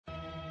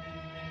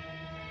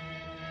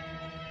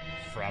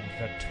From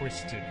the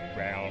twisted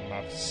realm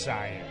of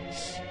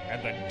science and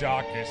the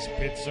darkest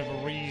pits of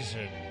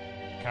reason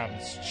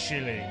comes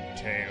chilling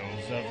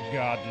tales of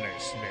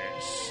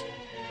godlessness.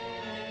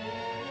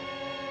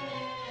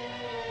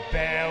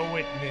 Bear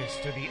witness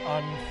to the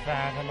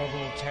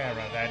unfathomable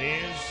terror that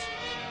is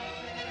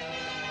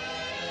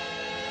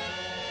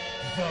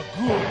the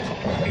Good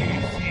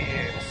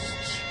Atheist.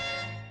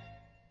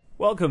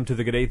 Welcome to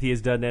the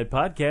GoodAtheist.net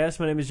podcast.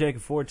 My name is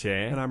Jacob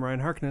Forte. And I'm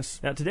Ryan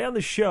Harkness. Now, today on the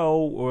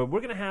show, we're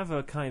going to have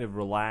a kind of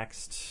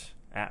relaxed,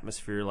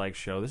 atmosphere-like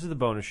show. This is the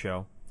bonus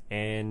show.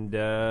 And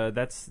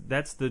that's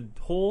the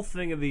whole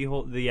thing of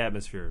the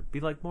atmosphere. Be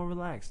like more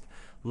relaxed.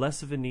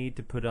 Less of a need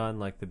to put on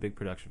like the big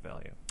production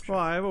value. Well,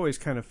 I've always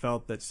kind of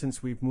felt that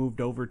since we've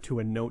moved over to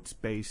a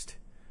notes-based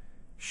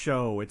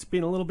show, it's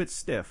been a little bit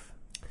stiff.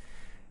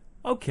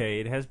 Okay,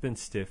 it has been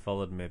stiff,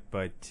 I'll admit,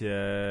 but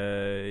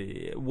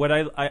what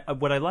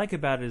I like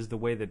about it is the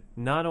way that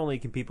not only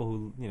can people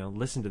who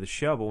listen to the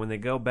show, but when they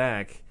go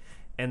back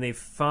and they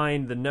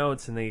find the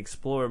notes and they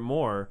explore it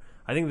more,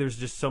 I think there's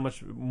just so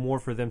much more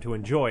for them to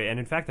enjoy. And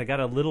in fact, I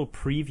got a little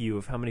preview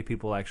of how many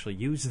people actually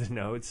use the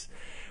notes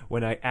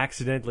when I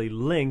accidentally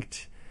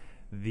linked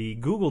the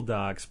Google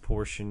Docs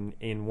portion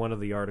in one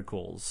of the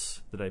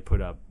articles that I put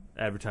up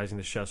advertising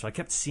the show. So I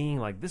kept seeing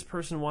like this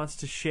person wants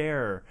to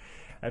share.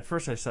 At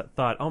first I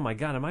thought, oh my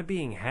God, am I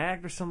being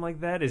hacked or something like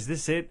that? Is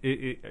this it?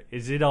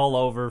 Is it all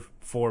over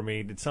for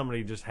me? Did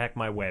somebody just hack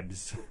my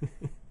webs?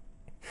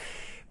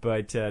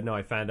 But no,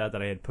 I found out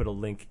that I had put a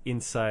link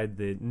inside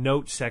the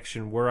note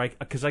section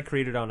because I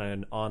created on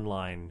an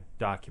online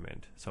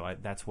document. So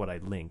that's what I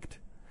linked.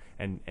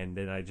 And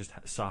then I just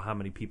saw how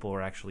many people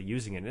are actually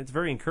using it. And it's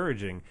very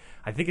encouraging.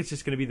 I think it's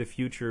just going to be the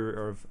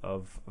future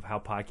of how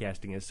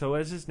podcasting is. So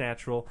as is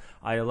natural,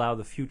 I allow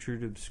the future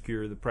to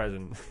obscure the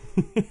present.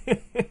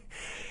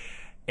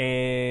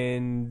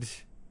 And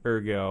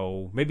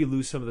ergo, maybe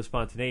lose some of the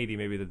spontaneity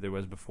maybe that there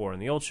was before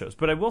in the old shows.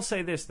 But I will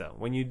say this, though.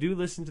 When you do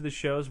listen to the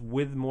shows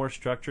with more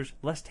structures,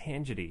 less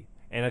tangity.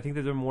 And I think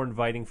that they're more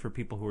inviting for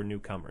people who are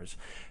newcomers.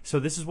 So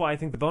this is why I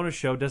think the bonus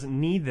show doesn't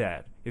need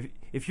that.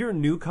 If you're a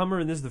newcomer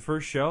and this is the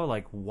first show,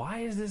 like, why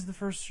is this the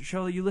first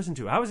show that you listen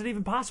to? How is it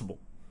even possible?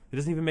 It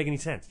doesn't even make any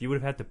sense. You would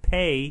have had to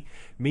pay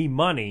me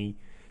money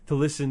to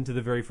listen to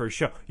the very first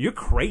show. You're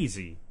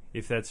crazy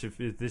if this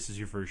is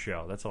your first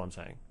show. That's all I'm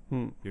saying.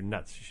 You're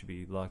nuts. You should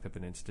be locked up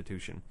in an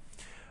institution.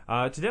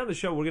 Today on the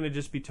show, we're going to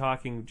just be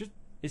talking just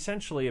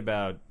essentially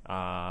about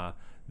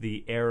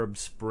the Arab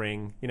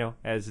Spring,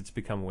 as it's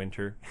become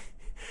winter.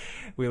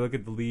 We look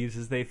at the leaves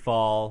as they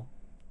fall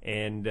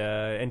and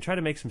try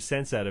to make some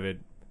sense out of it.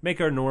 Make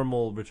our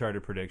normal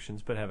retarded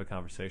predictions, but have a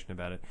conversation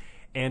about it.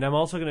 And I'm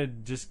also going to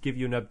just give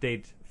you an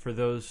update for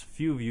those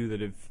few of you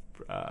that have,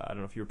 I don't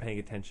know if you were paying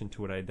attention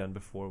to what I had done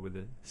before with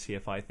the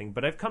CFI thing,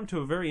 but I've come to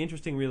a very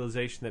interesting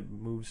realization that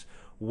moves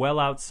well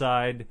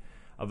outside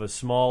of a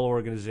small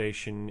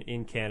organization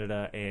in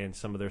Canada and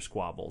some of their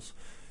squabbles.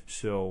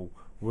 So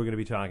we're going to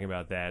be talking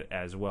about that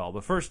as well.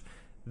 But first,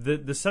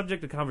 the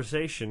subject of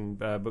conversation,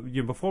 but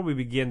before we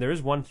begin, there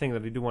is one thing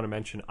that I do want to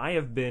mention. I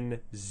have been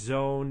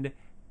zoned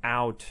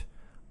out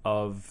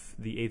of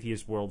the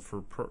atheist world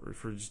for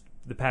just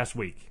the past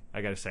week, I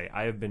got to say.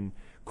 I have been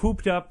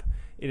cooped up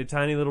in a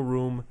tiny little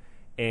room,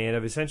 and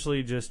I've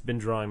essentially just been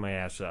drawing my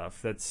ass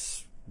off.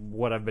 That's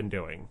what I've been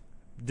doing.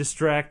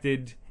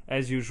 Distracted,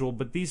 as usual,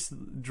 but these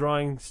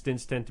drawing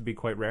stints tend to be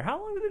quite rare. How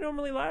long do they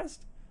normally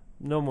last?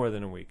 No more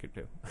than a week or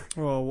two.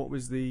 Well, what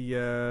was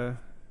the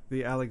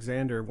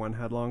Alexander one?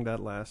 How long did that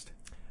last?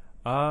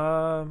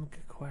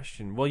 Good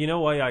question. Well, you know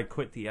why I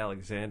quit the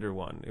Alexander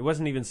one? It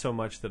wasn't even so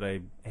much that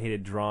I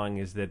hated drawing,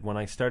 is that when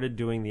I started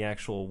doing the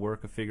actual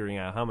work of figuring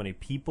out how many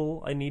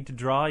people I need to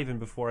draw, even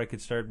before I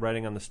could start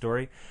writing on the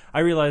story, I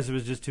realized it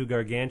was just too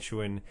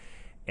gargantuan,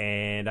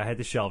 and I had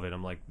to shelve it.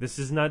 I'm like, this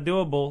is not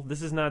doable.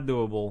 This is not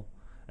doable.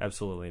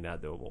 Absolutely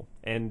not doable.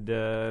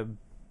 And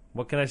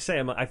what can I say?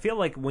 I feel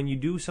like when you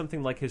do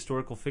something like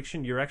historical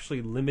fiction, you're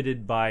actually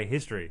limited by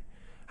history.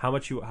 How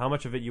much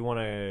of it you want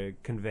to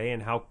convey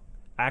and how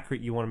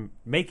accurate you want to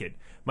make it.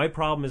 My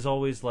problem is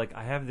always like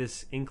I have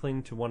this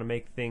inkling to want to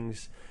make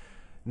things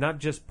not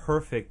just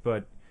perfect,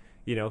 but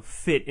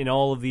fit in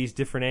all of these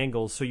different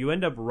angles. So you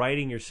end up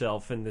writing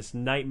yourself in this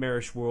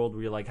nightmarish world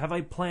where you're like, have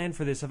I planned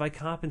for this? Have I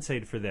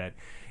compensated for that?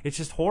 It's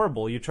just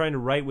horrible. You're trying to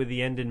write with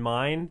the end in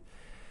mind.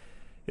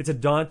 It's a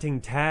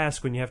daunting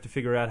task when you have to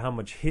figure out how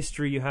much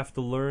history you have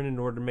to learn in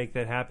order to make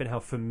that happen, how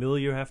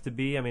familiar you have to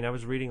be. I mean, I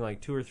was reading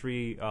like 2 or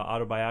 3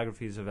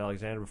 autobiographies of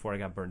Alexander before I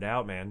got burned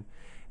out, man.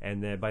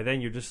 And by then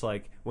you're just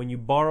like, when you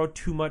borrow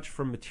too much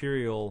from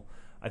material,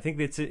 I think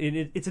it's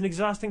an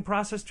exhausting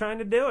process trying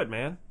to do it,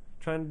 man.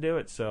 Trying to do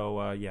it.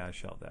 So, yeah, I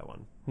shelved that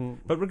one.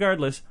 But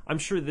regardless, I'm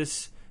sure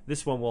this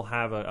one will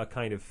have a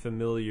kind of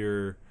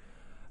familiar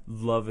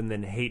love and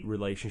then hate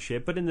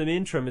relationship. But in the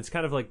interim, it's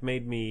kind of like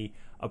made me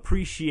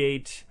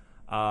appreciate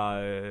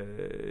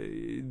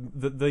the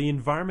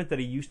environment that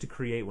I used to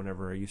create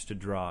whenever I used to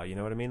draw. You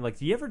know what I mean? Like,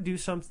 do you ever do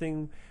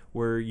something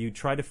where you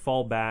try to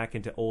fall back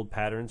into old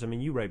patterns? I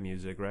mean, you write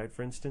music, right?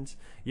 For instance,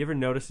 you ever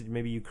notice that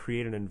maybe you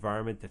create an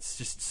environment that's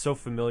just so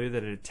familiar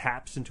that it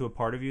taps into a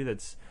part of you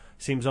that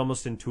seems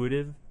almost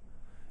intuitive?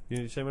 You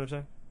understand what I'm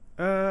saying?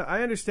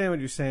 I understand what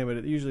you're saying, but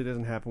it usually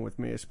doesn't happen with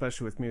me,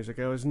 especially with music.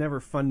 I was never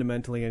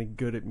fundamentally any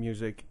good at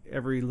music.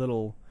 Every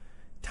little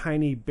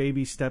tiny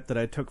baby step that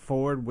I took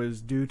forward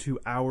was due to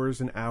hours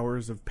and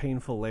hours of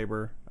painful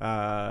labor.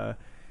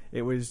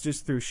 It was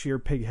just through sheer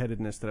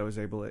pig-headedness that I was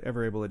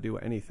ever able to do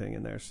anything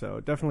in there. So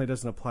it definitely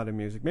doesn't apply to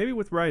music. Maybe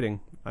with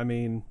writing. I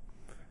mean,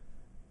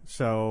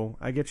 so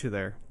I get you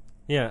there.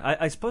 Yeah,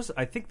 I suppose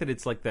I think that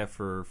it's like that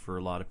for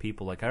a lot of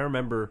people. Like, I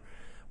remember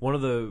one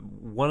of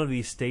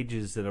these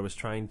stages that I was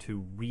trying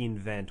to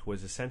reinvent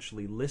was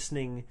essentially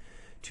listening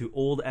to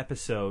old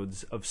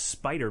episodes of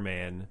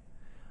Spider-Man,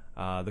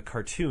 the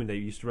cartoon that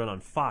used to run on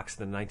Fox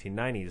in the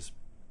 1990s,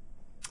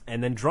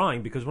 and then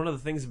drawing, because one of the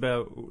things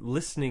about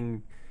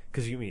listening,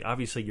 because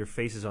obviously your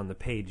face is on the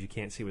page, you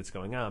can't see what's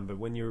going on, but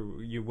when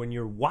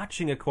you're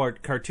watching a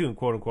cartoon,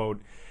 quote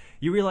unquote,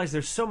 you realize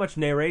there's so much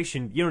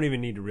narration, you don't even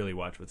need to really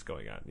watch what's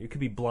going on. You could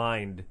be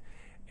blind,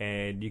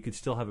 and you could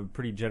still have a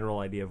pretty general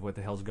idea of what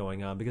the hell's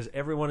going on, because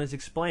everyone is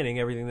explaining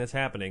everything that's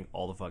happening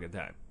all the fucking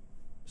time.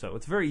 So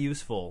it's very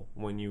useful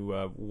when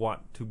you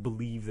want to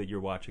believe that you're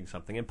watching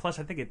something. And plus,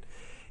 I think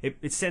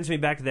it sends me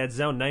back to that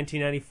zone,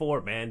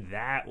 1994. Man,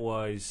 that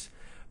was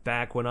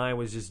back when I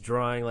was just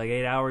drawing like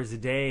 8 hours a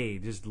day,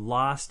 just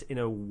lost in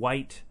a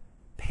white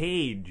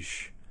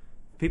page.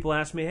 People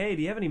ask me, hey,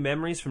 do you have any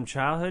memories from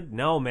childhood?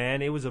 No,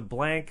 man, it was a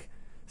blank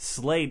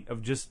slate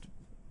of just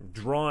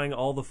drawing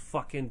all the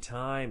fucking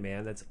time,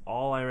 man. That's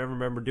all I ever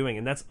remember doing,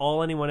 and that's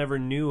all anyone ever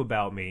knew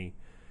about me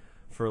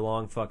for a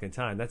long fucking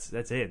time. That's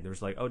it.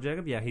 There's like, oh,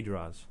 Jacob, yeah, he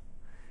draws.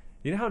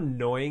 You know how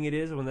annoying it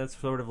is when that's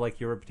sort of like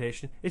your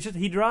reputation? It's just,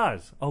 he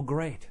draws. Oh,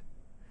 great.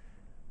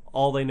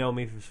 All they know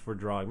me for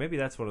drawing. Maybe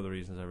that's one of the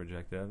reasons I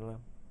rejected it.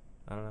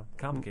 I don't know.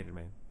 Complicated,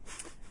 man.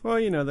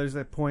 Well, there's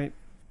that point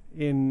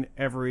in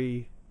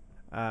every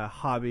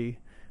hobby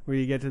where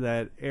you get to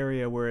that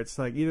area where it's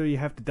like either you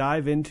have to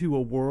dive into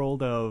a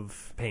world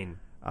of pain,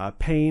 yeah.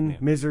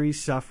 Misery,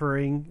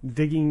 suffering,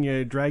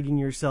 dragging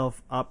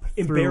yourself up,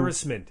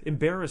 embarrassment.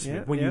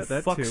 Yeah, when you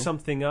fuck too.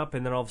 something up,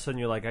 and then all of a sudden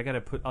you're like, I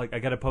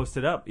gotta post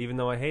it up, even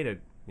though I hate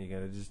it. You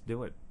gotta just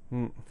do it.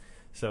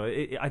 So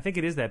I think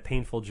it is that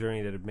painful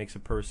journey that it makes a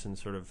person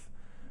sort of,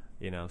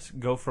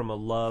 go from a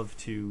love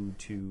to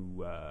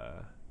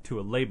a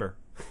labor.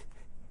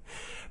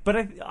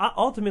 But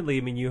ultimately,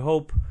 I mean, you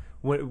hope.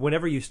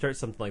 Whenever you start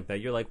something like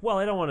that, you're like, well,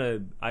 I don't want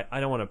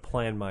to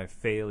plan my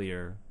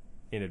failure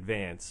in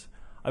advance.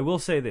 I will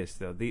say this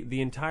though: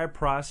 the entire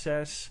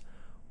process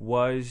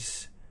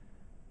was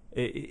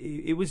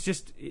it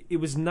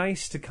was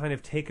nice to kind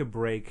of take a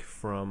break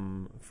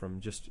from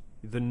just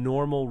the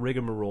normal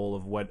rigmarole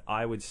of what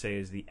I would say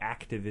is the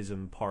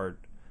activism part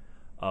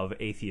of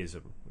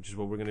atheism, which is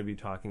what we're going to be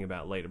talking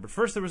about later. But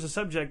first, there was a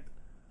subject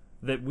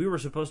that we were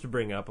supposed to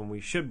bring up and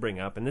we should bring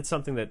up, and it's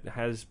something that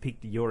has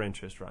piqued your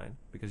interest, Ryan,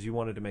 because you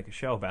wanted to make a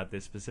show about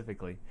this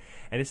specifically.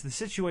 And it's the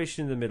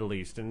situation in the Middle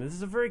East. And this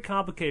is a very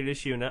complicated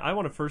issue, and I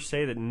want to first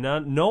say that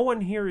no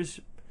one here is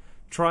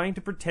trying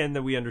to pretend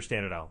that we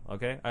understand it all,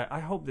 okay?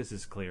 I hope this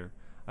is clear.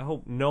 I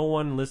hope no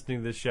one listening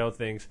to this show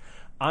thinks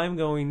I'm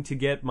going to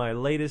get my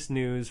latest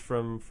news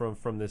from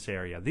this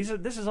area. This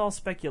is all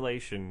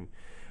speculation.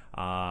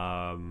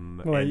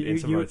 And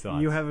some other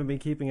thoughts. You haven't been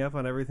keeping up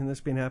on everything that's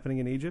been happening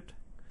in Egypt?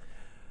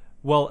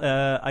 Well,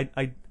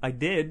 I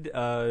did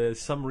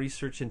some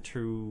research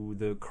into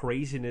the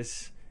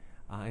craziness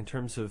in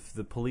terms of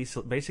the police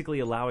basically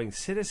allowing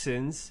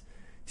citizens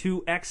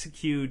to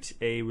execute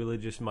a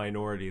religious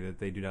minority that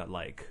they do not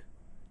like.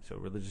 So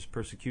religious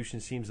persecution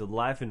seems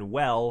alive and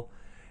well,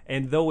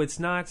 and though it's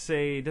not,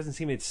 it doesn't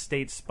seem it's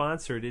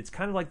state-sponsored, it's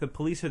kind of like the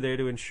police are there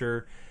to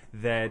ensure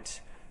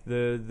that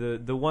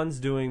the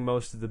ones doing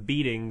most of the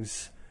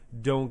beatings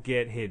don't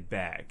get hit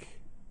back.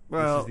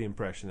 Well, this is the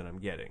impression that I'm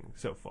getting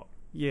so far.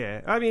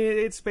 Yeah, I mean,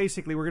 it's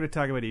basically, we're going to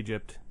talk about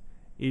Egypt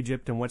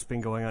and what's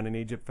been going on in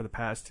Egypt for the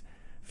past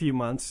few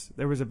months.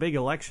 There was a big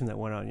election that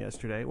went on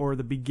yesterday, or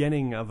the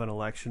beginning of an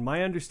election.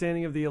 My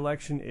understanding of the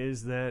election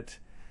is that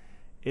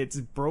it's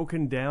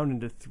broken down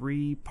into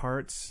 3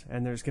 parts,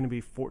 and there's going to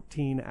be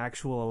 14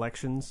 actual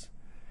elections.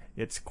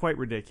 It's quite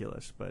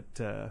ridiculous,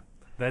 but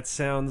that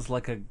sounds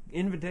like an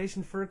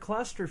invitation for a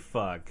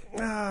clusterfuck.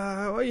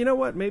 Well, you know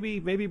what?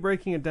 Maybe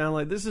breaking it down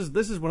like this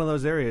is one of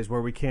those areas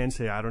where we can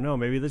say, I don't know,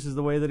 maybe this is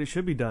the way that it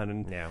should be done.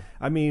 And yeah.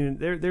 I mean,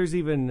 there's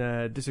even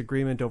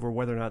disagreement over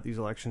whether or not these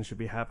elections should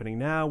be happening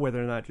now,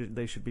 whether or not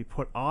they should be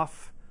put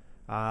off,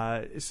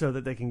 so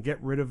that they can get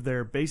rid of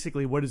their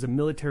basically what is a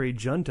military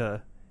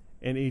junta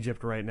in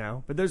Egypt right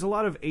now. But there's a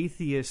lot of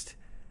atheist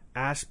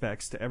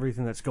aspects to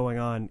everything that's going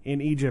on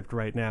in Egypt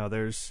right now.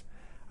 There's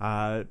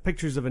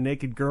pictures of a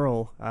naked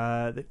girl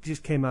that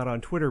just came out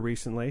on Twitter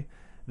recently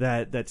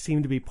that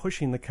seem to be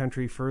pushing the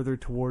country further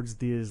towards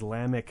the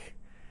Islamic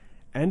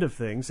end of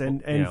things.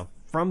 And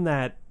from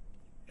that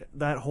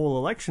whole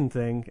election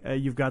thing,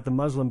 you've got the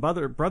Muslim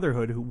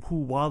Brotherhood, who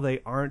while they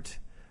aren't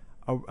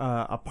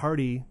a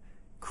party,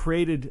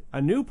 created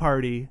a new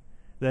party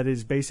that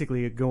is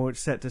basically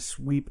set to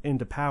sweep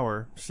into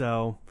power.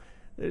 So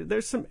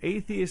there's some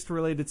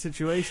atheist-related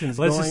situations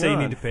going on. Let's just say you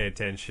need to pay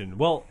attention.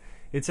 Well,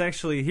 it's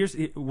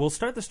actually, we'll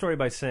start the story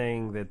by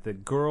saying that the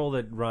girl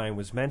that Ryan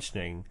was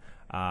mentioning,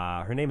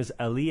 her name is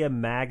Aliyah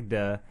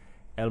Magda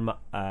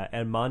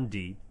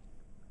Elmandi.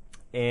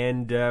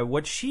 And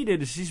what she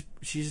did is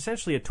she's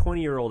essentially a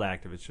 20-year-old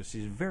activist. So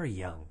she's very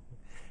young.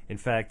 In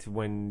fact,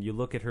 when you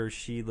look at her,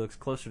 she looks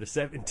closer to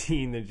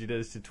 17 than she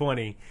does to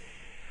 20.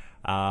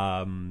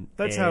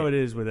 That's how it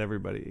is with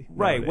everybody.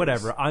 Right, nowadays.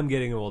 Whatever. I'm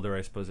getting older.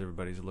 I suppose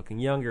everybody's looking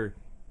younger.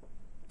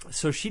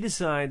 So she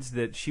decides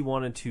that she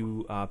wanted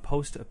to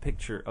post a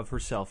picture of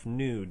herself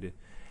nude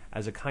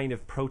as a kind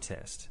of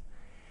protest.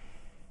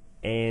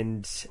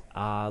 And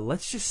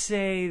let's just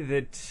say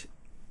that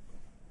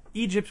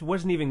Egypt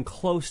wasn't even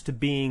close to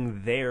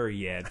being there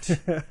yet.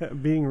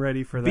 Being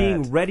ready for that.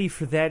 Being ready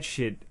for that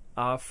shit.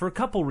 For a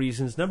couple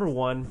reasons. Number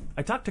one,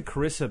 I talked to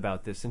Carissa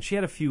about this, and she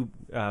had a few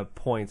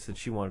points that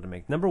she wanted to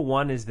make. Number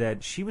one is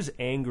that she was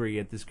angry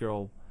at this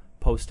girl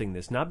posting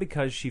this, not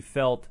because she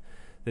felt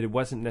that it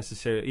wasn't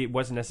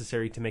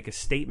necessary to make a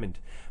statement,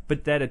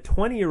 but that a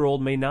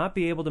 20-year-old may not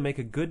be able to make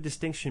a good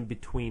distinction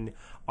between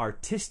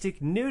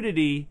artistic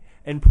nudity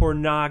and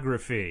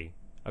pornography.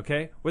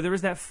 Okay? Where there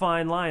is that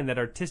fine line, that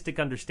artistic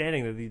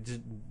understanding that you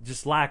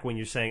just lack when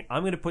you're saying,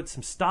 I'm going to put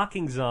some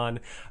stockings on,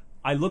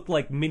 I look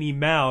like Minnie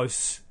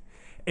Mouse,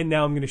 and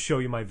now I'm going to show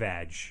you my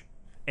vag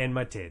and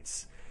my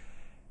tits.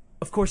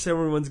 Of course,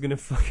 everyone's going to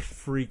fucking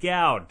freak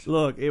out.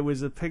 Look, it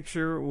was a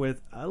picture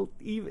with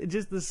even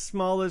just the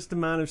smallest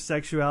amount of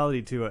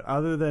sexuality to it,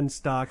 other than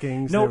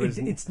stockings. No,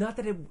 it's not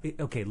that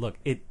okay, look,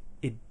 it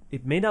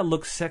may not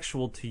look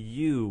sexual to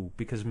you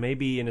because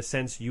maybe, in a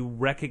sense, you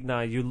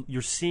recognize,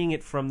 you're seeing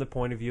it from the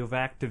point of view of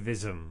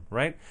activism,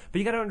 right? But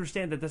you got to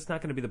understand that that's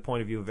not going to be the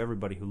point of view of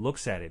everybody who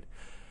looks at it.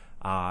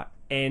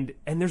 And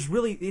there's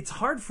really, it's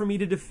hard for me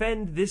to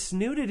defend this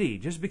nudity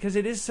just because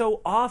it is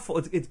so awful.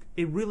 It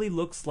really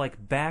looks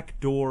like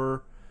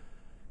backdoor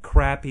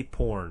crappy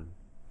porn.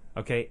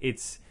 Okay,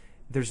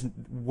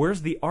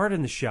 where's the art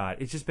in the shot?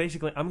 It's just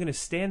basically, I'm going to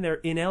stand there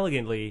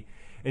inelegantly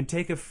and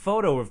take a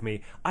photo of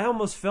me. I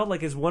almost felt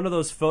like it's one of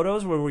those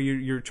photos where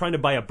you're trying to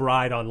buy a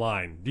bride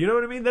online. Do you know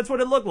what I mean? That's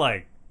what it looked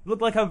like. It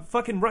looked like a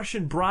fucking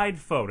Russian bride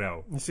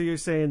photo. So you're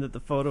saying that the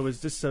photo is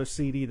just so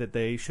seedy that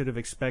they should have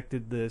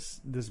expected this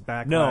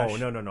backlash?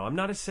 No. I'm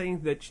not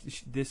saying that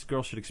this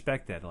girl should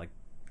expect that. Like,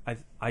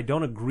 I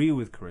don't agree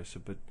with Carissa,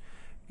 but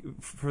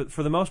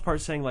for the most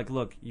part, saying like,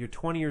 look, you're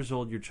 20 years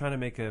old, you're trying to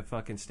make a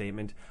fucking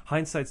statement.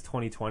 Hindsight's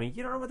 20/20.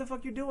 You don't know what the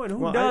fuck you're doing.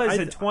 Who does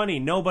at 20?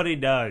 Nobody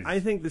does. I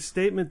think the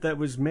statement that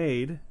was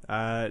made,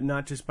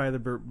 not just by the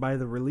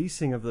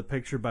releasing of the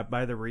picture, but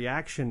by the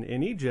reaction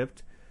in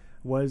Egypt,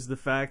 was the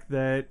fact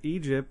that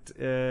Egypt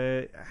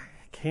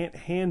can't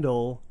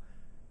handle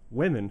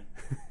women.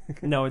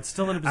 No, it's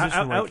still in a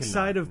position where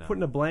outside of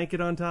putting a blanket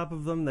on top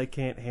of them, they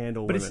can't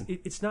handle women. But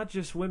it's not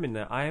just women.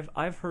 Now,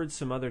 I've heard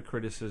some other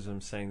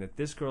criticism saying that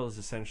this girl has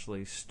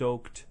essentially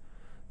stoked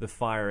the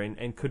fire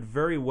and could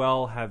very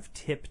well have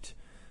tipped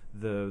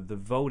the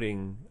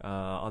voting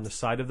on the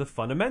side of the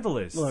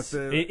fundamentalists.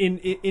 Look,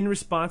 in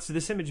response to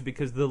this image,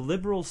 because the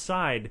liberal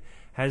side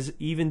has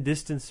even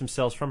distanced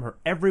themselves from her.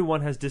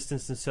 Everyone has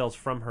distanced themselves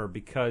from her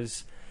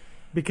because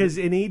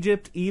in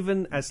Egypt,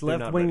 even as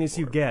left-wing as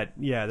you get,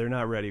 they're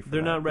not ready for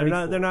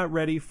that. They're not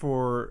ready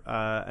for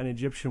an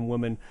Egyptian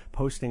woman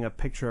posting a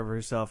picture of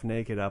herself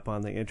naked up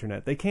on the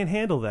internet. They can't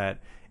handle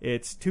that.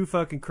 It's too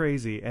fucking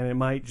crazy, and it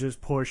might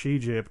just push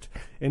Egypt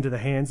into the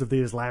hands of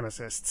the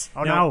Islamicists.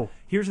 Oh, now, no.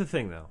 Here's the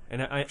thing, though.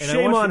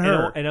 Shame on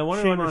her. And I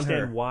want to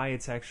understand why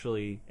it's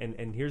actually...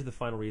 And here's the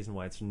final reason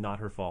why it's not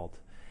her fault.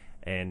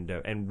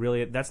 And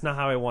really, that's not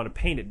how I want to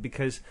paint it,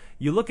 because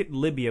you look at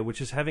Libya,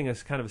 which is having a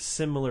kind of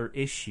similar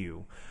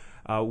issue,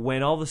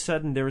 when all of a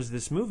sudden there was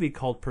this movie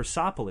called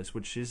Persepolis,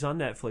 which is on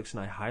Netflix, and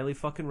I highly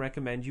fucking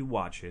recommend you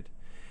watch it.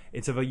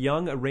 It's of a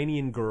young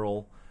Iranian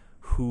girl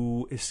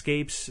who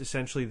escapes,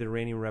 essentially, the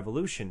Iranian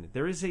Revolution.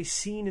 There is a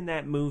scene in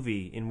that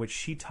movie in which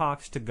she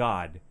talks to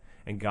God,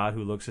 and God,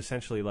 who looks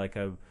essentially like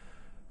a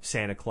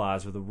Santa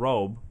Claus with a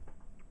robe,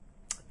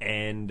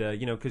 and,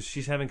 because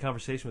she's having a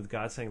conversation with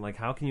God saying, like,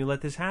 how can you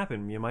let this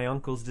happen? My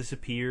uncle's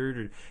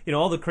disappeared, or,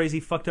 all the crazy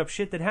fucked up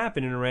shit that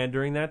happened in Iran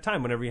during that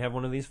time whenever you have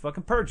one of these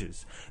fucking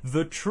purges.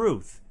 The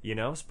truth,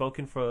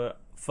 spoken for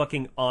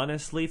fucking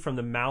honestly from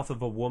the mouth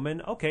of a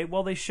woman. Okay,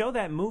 well, they show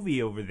that movie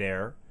over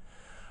there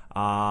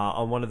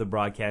on one of the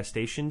broadcast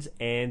stations,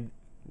 and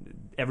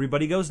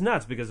everybody goes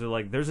nuts because they're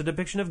like, there's a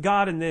depiction of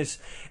God in this,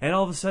 and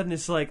all of a sudden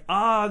it's like,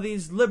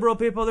 these liberal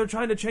people, they're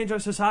trying to change our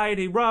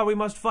society, we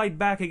must fight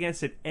back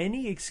against it.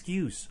 Any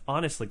excuse,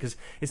 honestly, because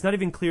it's not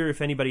even clear if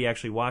anybody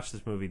actually watched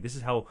this movie. This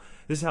is how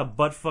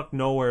buttfuck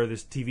nowhere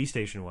this TV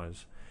station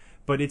was.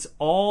 But it's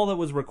all that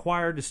was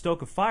required to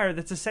stoke a fire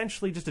that's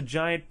essentially just a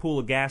giant pool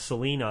of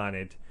gasoline on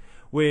it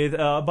with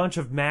a bunch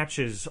of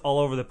matches all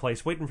over the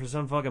place, waiting for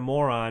some fucking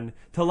moron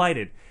to light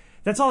it.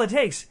 That's all it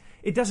takes.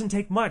 It doesn't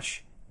take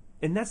much.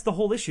 And that's the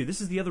whole issue. This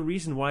is the other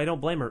reason why I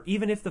don't blame her.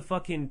 Even if the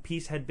fucking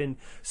piece had been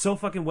so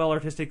fucking well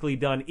artistically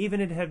done,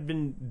 even if it had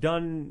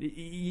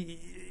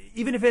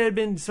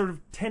been sort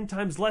of 10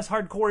 times less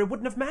hardcore, it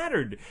wouldn't have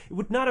mattered. It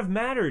would not have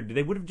mattered.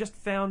 They would have just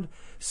found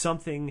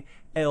something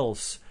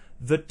else.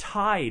 The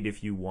tide,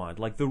 if you want.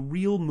 Like, the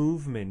real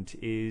movement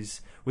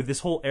is with this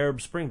whole Arab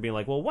Spring being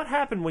like, well, what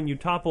happened when you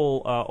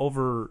topple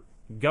over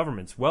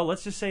governments? Well,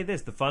 let's just say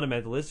this. The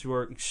fundamentalists, who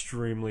are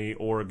extremely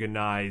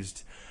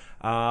organized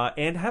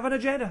and have an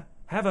agenda,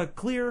 have a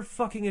clear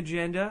fucking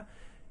agenda,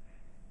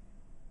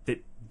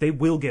 that they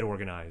will get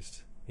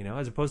organized. You know,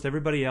 as opposed to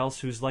everybody else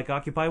who's like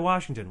Occupy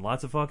Washington.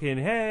 Lots of fucking,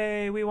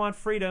 hey, we want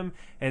freedom,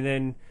 and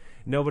then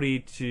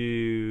nobody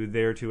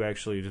there to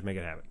actually just make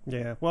it happen.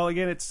 Yeah. Well,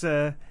 again, it's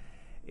the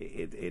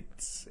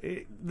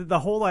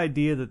whole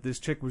idea that this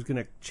chick was going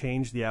to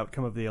change the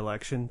outcome of the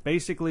election.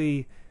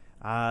 Basically,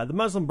 the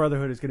Muslim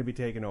Brotherhood is going to be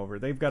taken over.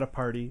 They've got a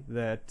party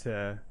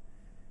that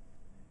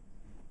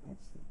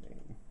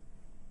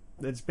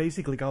it's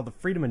basically called the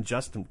Freedom and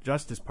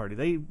Justice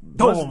Party.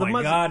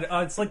 God!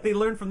 It's like they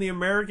learned from the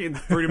Americans.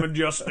 Freedom and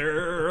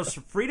justice,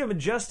 freedom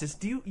and justice.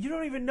 You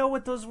don't even know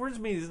what those words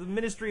mean? It's the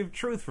Ministry of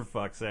Truth, for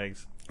fuck's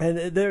sakes. And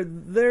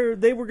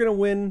they were going to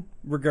win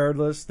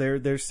regardless.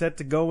 They're set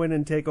to go in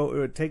and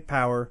take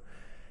power,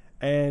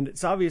 and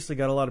it's obviously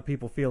got a lot of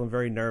people feeling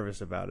very nervous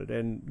about it.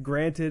 And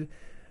granted,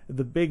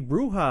 the big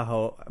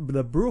brouhaha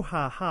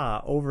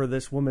over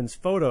this woman's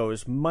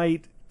photos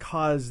might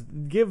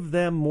give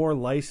them more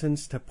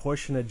license to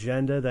push an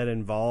agenda that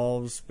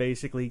involves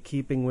basically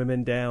keeping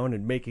women down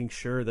and making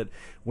sure that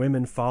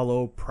women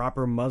follow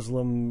proper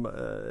Muslim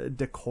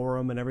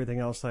decorum and everything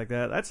else like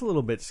that. That's a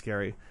little bit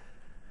scary.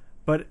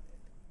 But,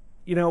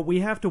 you know, we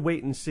have to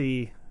wait and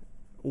see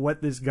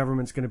what this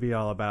government's going to be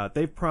all about.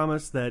 They've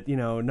promised that, you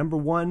know, number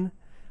one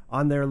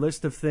on their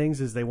list of things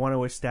is they want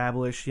to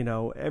establish, you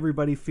know,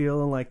 everybody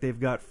feeling like they've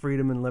got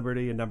freedom and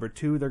liberty. And number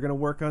two, they're going to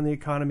work on the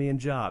economy and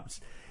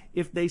jobs.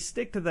 If they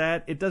stick to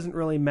that, it doesn't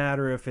really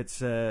matter if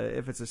it's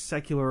a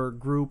secular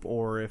group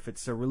or if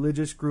it's a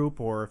religious group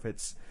or if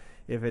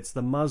it's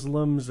the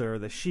Muslims or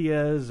the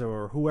Shias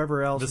or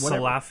whoever else, the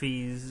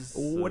Salafis,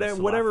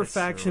 whatever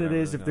faction it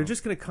is. If they're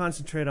just going to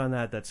concentrate on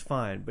that, that's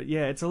fine. But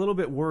yeah, it's a little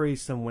bit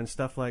worrisome when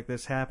stuff like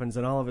this happens,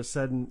 and all of a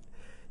sudden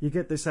you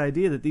get this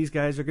idea that these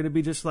guys are going to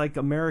be just like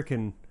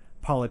American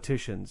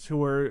politicians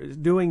who are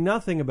doing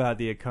nothing about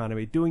the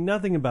economy, doing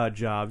nothing about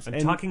jobs. And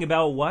talking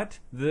about what?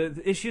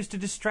 The issues to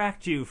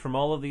distract you from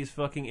all of these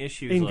fucking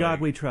issues. In God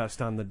we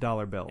trust on the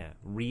dollar bill. Yeah,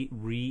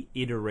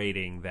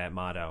 reiterating that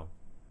motto.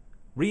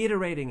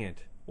 Reiterating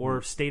it.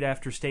 Or state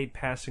after state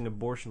passing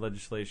abortion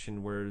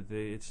legislation where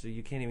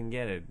you can't even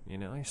get it. You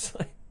know, it's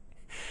like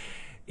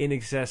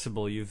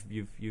inaccessible.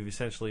 You've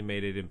essentially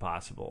made it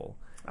impossible.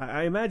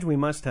 I imagine we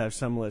must have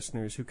some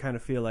listeners who kind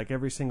of feel like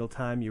every single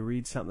time you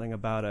read something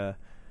about a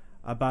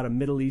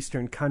Middle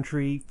Eastern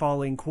country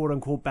falling, quote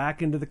unquote,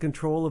 back into the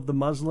control of the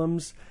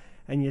Muslims,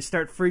 and you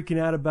start freaking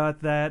out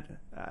about that,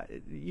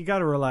 you got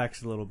to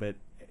relax a little bit.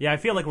 Yeah, I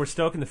feel like we're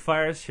stoking the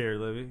fires here,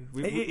 Libby.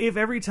 If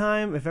every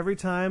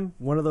time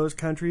one of those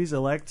countries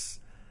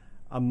elects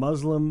a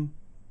Muslim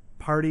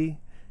party,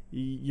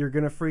 you're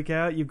going to freak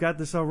out, you've got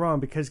this all wrong,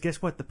 because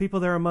guess what? The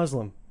people there are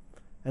Muslim,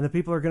 and the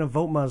people are going to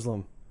vote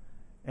Muslim,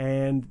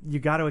 and you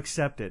got to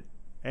accept it.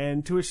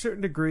 And to a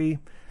certain degree,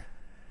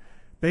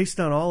 based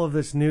on all of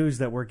this news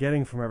that we're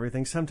getting from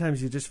everything,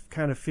 sometimes you just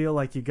kind of feel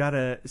like you got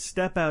to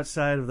step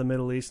outside of the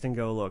Middle East and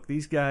go, look,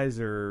 these guys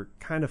are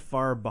kind of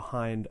far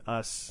behind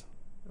us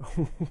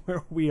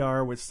where we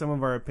are with some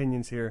of our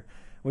opinions here.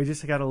 We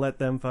just got to let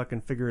them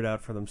fucking figure it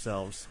out for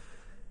themselves.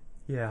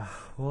 Yeah,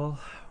 well,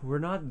 we're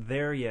not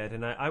there yet.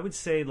 And I would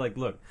say, like,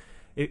 look,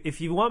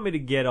 if you want me to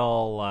get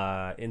all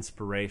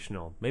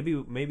inspirational,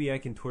 maybe I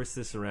can twist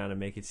this around and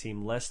make it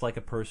seem less like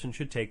a person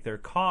should take their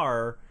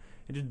car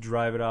and just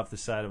drive it off the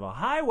side of a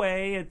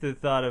highway at the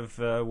thought of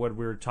what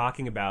we were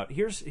talking about.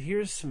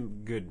 Here's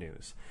some good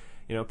news.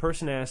 You know, a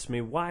person asks me,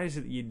 why is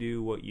it that you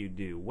do what you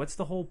do? What's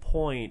the whole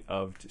point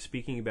of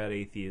speaking about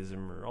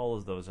atheism or all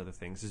of those other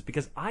things? Is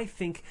because I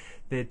think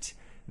that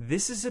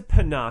this is a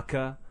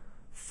panacea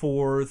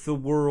for the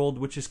world,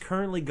 which is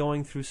currently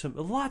going through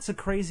lots of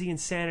crazy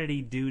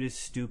insanity due to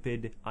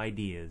stupid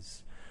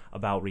ideas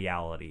about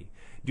reality,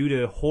 due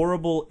to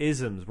horrible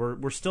isms.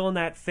 We're still in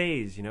that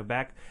phase, you know,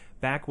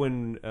 back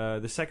when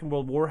the Second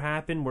World War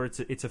happened, where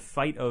it's a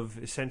fight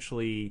of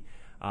essentially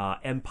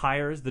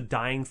empires, the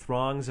dying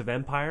throngs of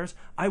empires.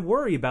 I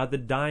worry about the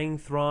dying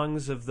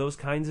throngs of those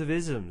kinds of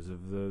isms,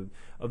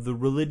 of the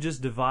religious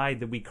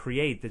divide that we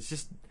create. It's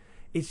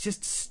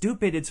just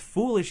stupid. It's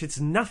foolish. It's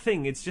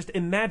nothing. It's just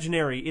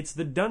imaginary. It's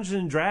the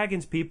Dungeons and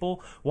Dragons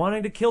people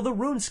wanting to kill the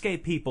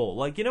RuneScape people.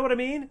 Like, you know what I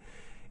mean?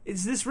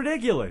 It's this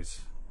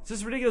ridiculous. It's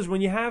just ridiculous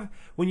when you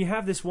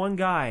have this one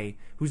guy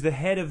who's the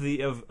head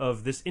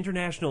of this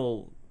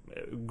international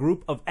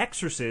group of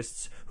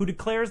exorcists who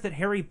declares that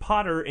Harry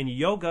Potter and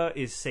yoga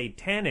is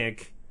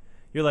satanic.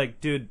 You're like,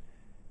 dude,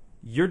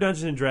 You're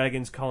Dungeons &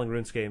 Dragons calling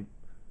RuneScape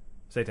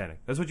satanic.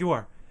 That's what you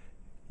are.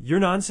 You're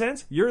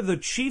nonsense. You're the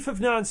chief of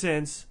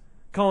nonsense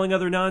calling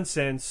other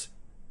nonsense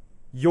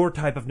your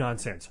type of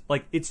nonsense.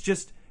 Like, it's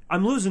just,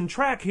 I'm losing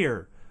track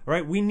here. All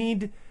right? We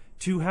need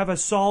to have a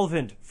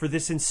solvent for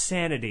this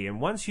insanity. And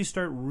once you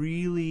start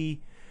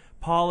really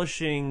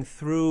polishing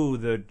through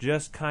the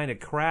just kind of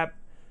crap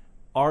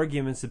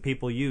arguments that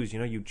people use,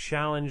 you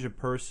challenge a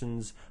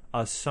person's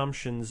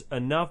assumptions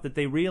enough that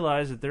they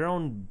realize that their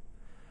own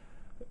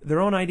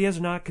ideas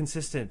are not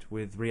consistent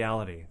with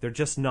reality. They're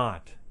just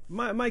not.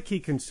 My key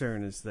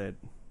concern is that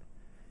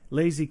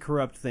lazy,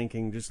 corrupt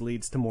thinking just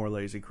leads to more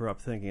lazy,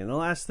 corrupt thinking. And the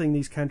last thing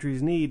these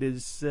countries need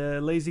is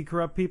lazy,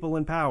 corrupt people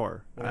in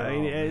power.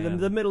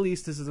 The Middle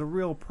East is a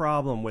real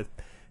problem with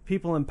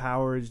people in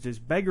power is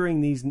just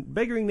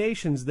beggaring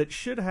nations that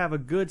should have a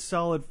good,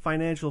 solid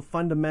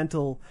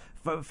fundamental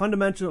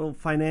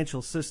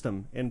financial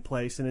system in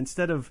place. And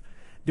instead of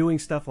doing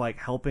stuff like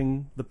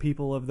helping the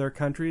people of their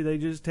country, they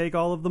just take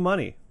all of the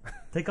money.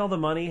 Take all the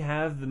money,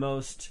 have the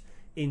most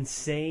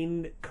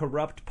insane,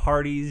 corrupt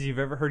parties you've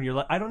ever heard in your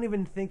life. I don't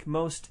even think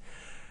most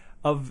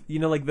of,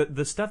 like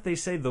the stuff they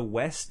say the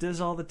West does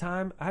all the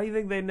time, how do you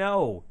think they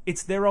know?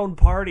 It's their own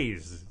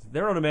parties,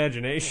 their own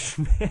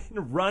imagination, man,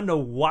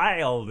 run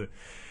wild.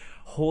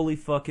 Holy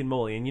fucking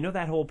moly. And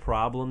that whole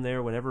problem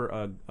there,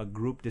 whenever a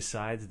group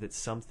decides that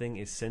something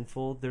is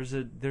sinful, there's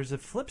a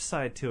flip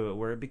side to it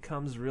where it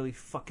becomes really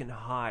fucking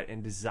hot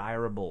and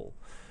desirable.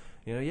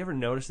 You ever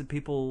notice that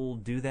people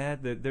do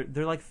that?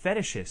 They're like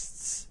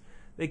fetishists.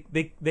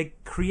 They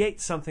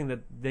create something that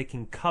they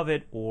can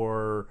covet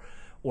or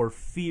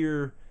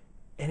fear,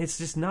 and it's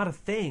just not a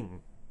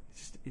thing.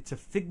 It's a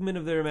figment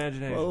of their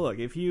imagination. Well, look,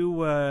 if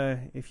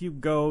you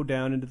go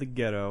down into the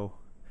ghetto,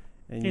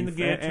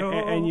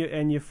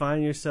 and you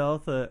find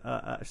yourself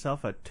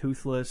a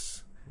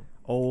toothless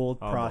old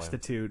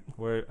prostitute,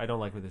 where I don't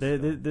like where this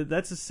is going.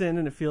 That's a sin,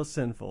 and it feels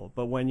sinful.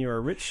 But when you're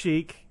a rich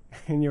sheik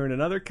and you're in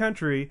another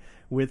country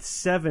with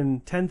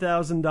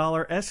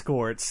 $10,000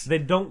 escorts, they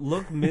don't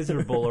look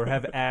miserable or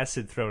have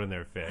acid thrown in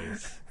their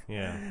face.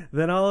 Yeah.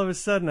 Then all of a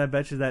sudden, I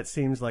bet you that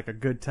seems like a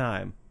good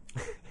time.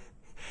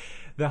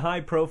 The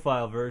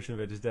high-profile version of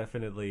it is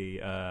definitely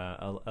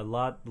a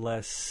lot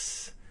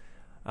less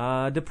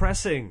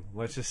depressing.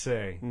 Let's just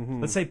say.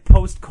 Mm-hmm. Let's say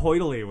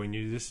post-coitally, when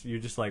you're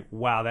just like,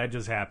 wow, that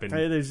just happened.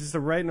 Hey, there's just a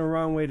right and a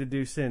wrong way to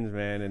do sins,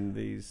 man. And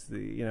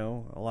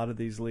a lot of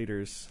these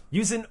leaders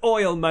using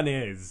oil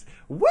monies.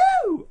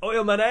 Woo,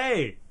 oil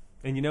money.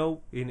 And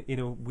in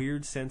a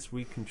weird sense,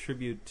 we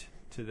contribute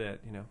to that.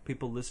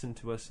 People listen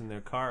to us in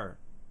their car.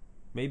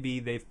 Maybe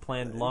they've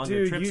planned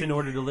longer trips in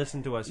order to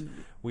listen to us.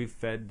 We've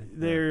fed.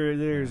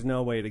 There's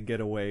no way to get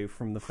away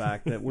from the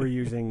fact that we're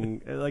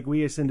using, like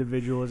we as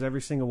individuals,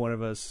 every single one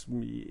of us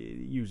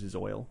uses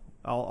oil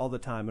all the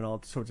time and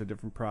all sorts of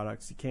different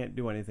products. You can't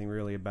do anything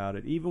really about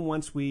it. Even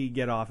once we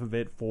get off of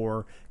it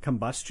for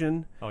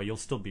combustion. Oh, you'll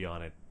still be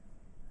on it.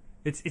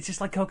 It's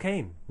just like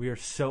cocaine. We are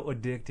so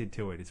addicted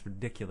to it. It's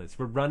ridiculous.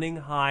 We're running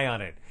high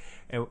on it.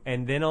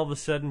 And then all of a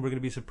sudden we're going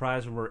to be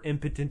surprised when we're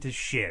impotent as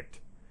shit.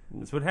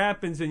 That's what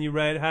happens when you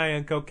ride high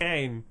on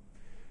cocaine.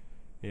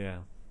 Yeah.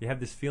 You have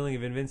this feeling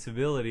of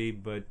invincibility,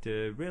 but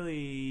really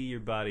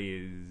your body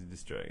is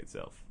destroying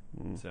itself.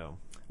 So,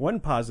 one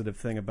positive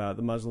thing about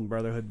the Muslim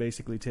Brotherhood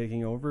basically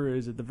taking over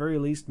is, at the very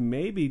least,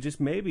 maybe, just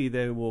maybe,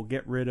 they will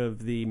get rid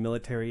of the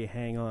military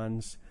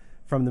hang-ons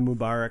from the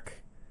Mubarak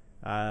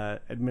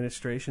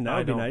administration. That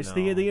would be nice.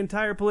 The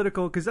entire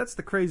political, because that's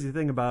the crazy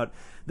thing about,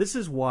 this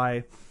is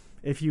why,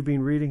 if you've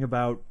been reading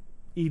about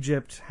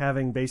Egypt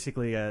having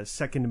basically a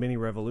second mini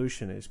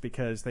revolution, is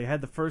because they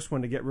had the first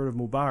one to get rid of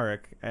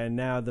Mubarak, and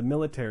now the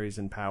military's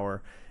in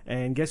power.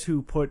 And guess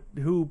who put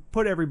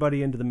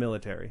everybody into the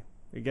military?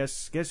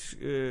 Guess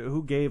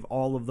who gave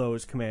all of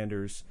those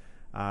commanders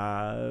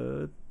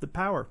the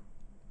power?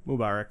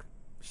 Mubarak.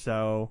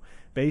 So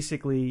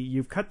basically,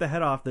 you've cut the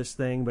head off this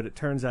thing, but it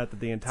turns out that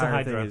the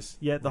entire thing is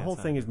the whole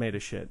thing is made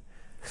of shit.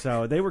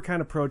 So they were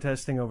kind of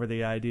protesting over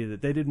the idea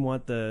that they didn't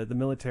want the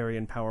military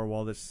in power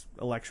while this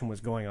election was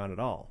going on at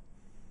all.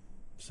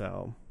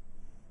 So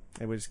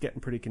it was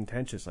getting pretty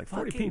contentious. Like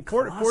 40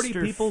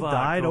 people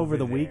died over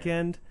the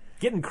weekend.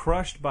 Getting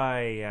crushed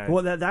by...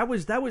 Well, that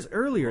was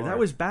earlier. Lord. That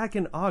was back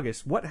in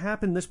August. What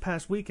happened this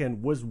past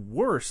weekend was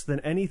worse than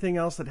anything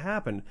else that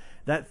happened.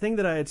 That thing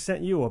that I had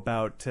sent you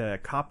about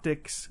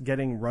Coptics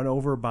getting run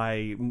over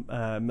by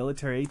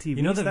military ATVs.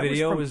 You know, the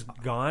video was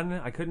gone?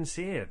 I couldn't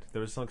see it.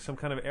 There was some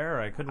kind of error.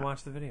 I couldn't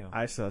watch the video.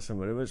 I saw some,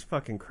 but it was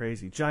fucking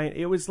crazy. Giant.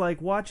 It was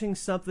like watching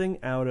something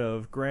out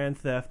of Grand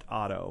Theft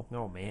Auto.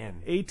 Oh,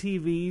 man.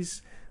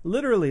 ATVs,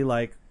 literally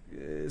like...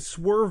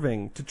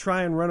 swerving to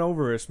try and run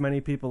over as many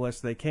people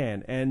as they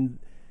can. And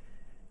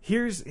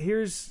here's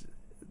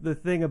the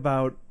thing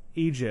about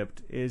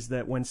Egypt, is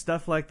that when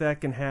stuff like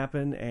that can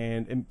happen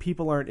and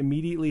people aren't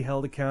immediately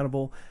held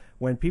accountable,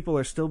 when people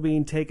are still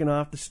being taken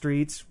off the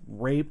streets,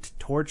 raped,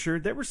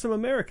 tortured. There were some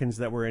Americans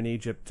that were in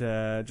Egypt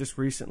just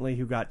recently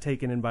who got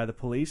taken in by the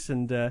police,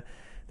 and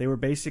they were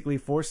basically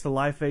forced to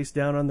lie face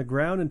down on the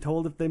ground and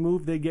told if they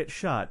moved they'd get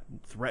shot,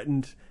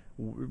 threatened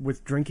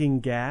with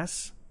drinking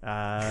gas.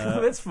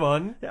 That's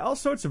fun. Yeah, all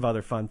sorts of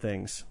other fun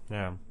things.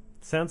 Yeah.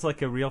 Sounds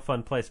like a real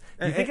fun place.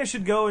 Do you think I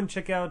should go and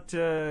check out,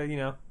 is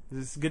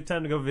this a good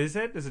time to go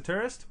visit as a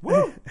tourist?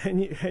 Woo!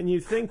 And you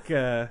think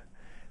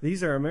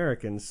these are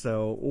Americans,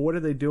 so what are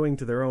they doing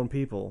to their own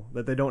people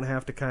that they don't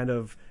have to kind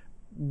of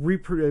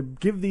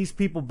give these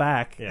people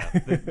back? Yeah,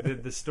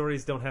 the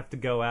stories don't have to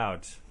go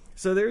out.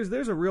 So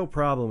there's a real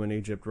problem in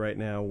Egypt right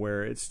now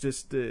where it's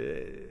just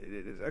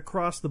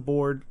across the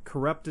board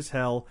corrupt as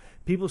hell.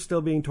 People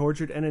still being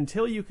tortured, and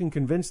until you can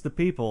convince the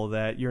people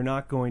that you're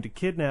not going to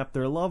kidnap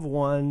their loved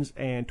ones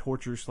and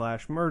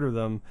torture/murder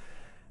them,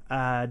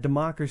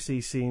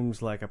 democracy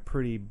seems like a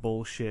pretty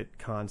bullshit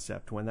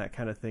concept when that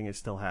kind of thing is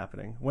still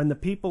happening. When the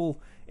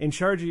people in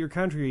charge of your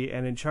country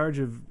and in charge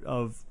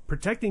of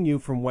protecting you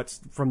from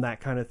that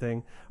kind of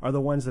thing are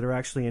the ones that are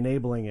actually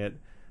enabling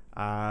it,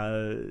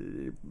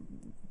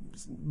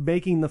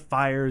 making the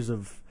fires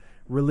of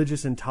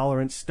religious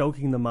intolerance,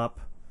 stoking them up.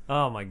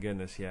 Oh my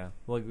goodness, yeah.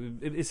 Well,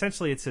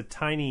 essentially, it's a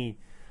tiny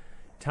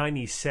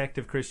sect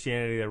of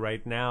Christianity that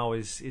right now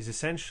is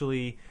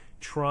essentially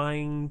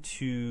trying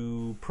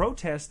to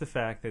protest the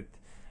fact that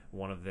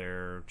one of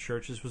their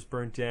churches was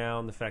burnt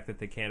down, the fact that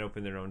they can't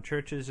open their own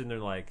churches, and they're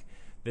like,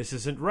 this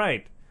isn't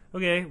right.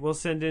 Okay, we'll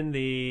send in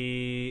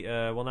the,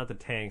 not the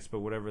tanks, but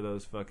whatever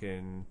those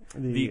fucking,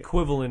 the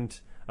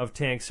equivalent of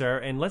tanks are,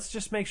 and let's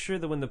just make sure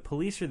that when the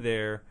police are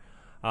there,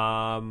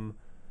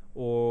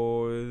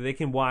 or they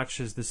can watch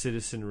as the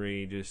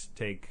citizenry just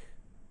take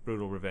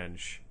brutal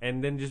revenge,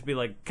 and then just be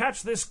like,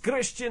 catch this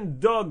Christian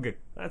dog.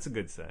 That's a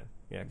good sign.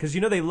 Yeah, because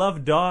they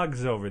love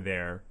dogs over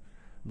there.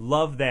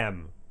 Love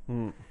them.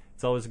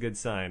 It's always a good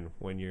sign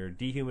when you're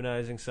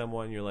dehumanizing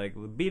someone. You're like,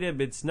 beat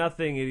him, it's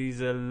nothing, he's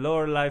a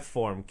lower life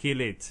form,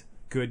 kill it.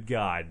 Good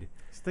God.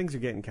 Things are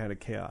getting kind of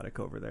chaotic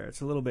over there.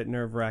 It's a little bit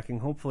nerve-wracking.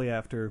 Hopefully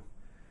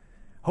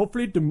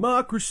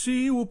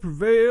democracy will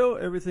prevail,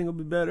 everything will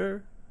be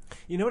better.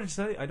 You know what? It's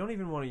not, I don't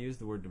even want to use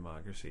the word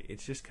democracy.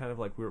 It's just kind of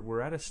like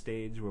we're at a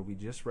stage where we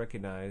just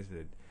recognize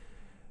that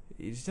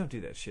you just don't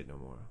do that shit no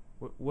more.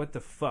 What the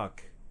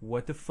fuck?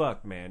 What the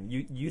fuck, man?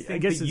 You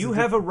think that you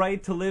have a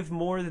right to live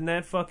more than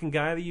that fucking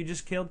guy that you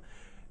just killed?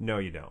 No,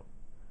 you don't.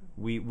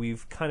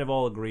 We've kind of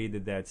all agreed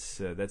that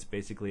that's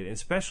basically it,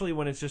 especially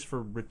when it's just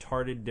for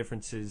retarded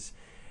differences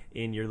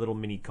in your little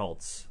mini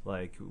cults.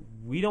 Like,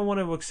 we don't want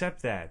to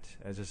accept that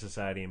as a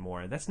society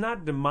anymore. That's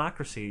not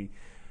democracy.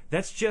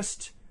 That's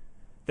just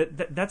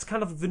that's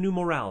kind of the new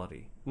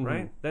morality,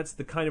 right? Mm-hmm. That's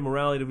the kind of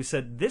morality that we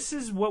said, this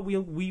is what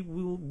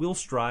we'll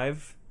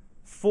strive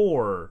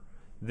for.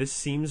 This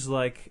seems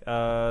like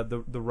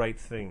the right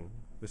thing.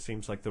 This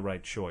seems like the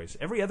right choice.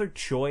 Every other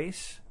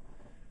choice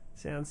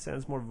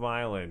sounds more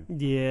violent.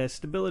 Yeah,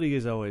 stability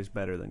is always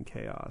better than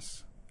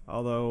chaos.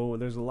 Although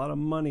there's a lot of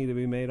money to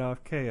be made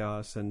off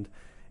chaos, and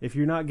if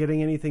you're not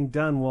getting anything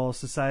done while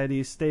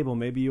society is stable,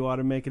 maybe you ought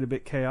to make it a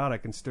bit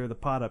chaotic and stir the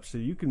pot up so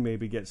you can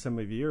maybe get some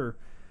of your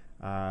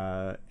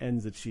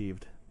ends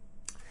achieved.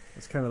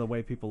 That's kind of the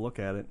way people look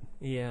at it.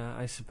 Yeah,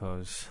 I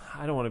suppose.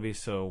 I don't want to be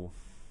so...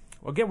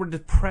 Again, we're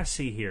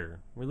depressy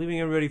here. We're leaving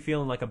everybody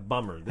feeling like a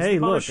bummer. Hey,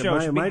 look,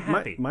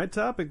 my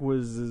topic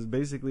is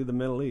basically the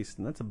Middle East,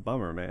 and that's a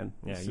bummer, man.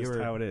 Yeah, that's just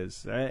how it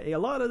is. A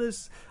lot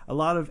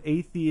of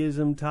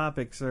atheism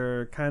topics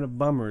are kind of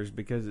bummers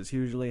because it's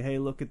usually, hey,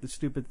 look at the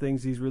stupid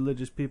things these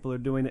religious people are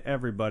doing to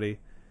everybody,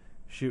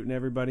 shooting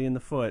everybody in the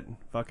foot,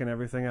 fucking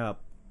everything up.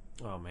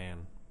 Oh,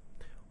 man.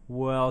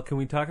 Well, can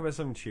we talk about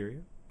something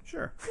cheerier?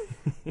 Sure.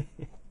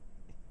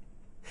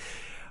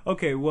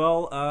 Okay,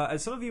 well,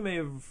 as some of you may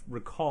have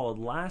recalled,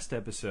 last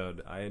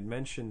episode I had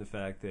mentioned the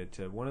fact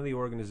that one of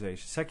the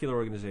secular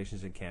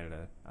organizations in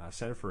Canada,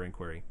 Center for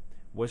Inquiry,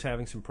 was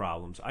having some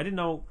problems. I didn't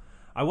know,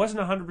 I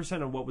wasn't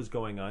 100% on what was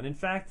going on. In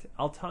fact,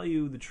 I'll tell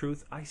you the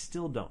truth, I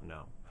still don't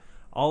know.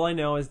 All I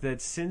know is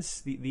that since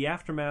the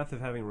aftermath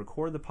of having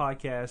recorded the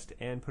podcast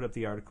and put up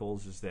the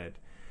articles is that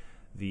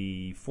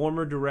the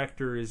former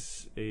director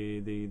is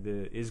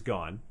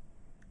gone.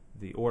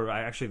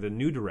 The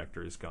new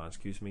director is gone,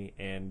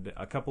 and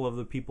a couple of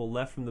the people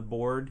left from the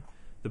board.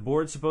 The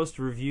board's supposed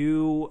to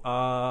review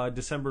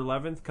December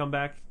 11th, come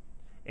back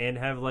and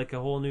have like a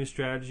whole new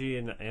strategy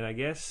and I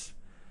guess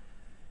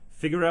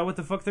figure out what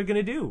the fuck they're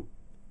going to do.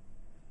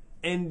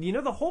 And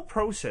the whole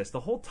process,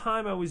 the whole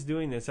time I was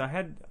doing this,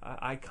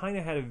 I kind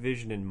of had a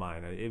vision in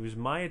mind. It was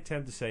my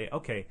attempt to say,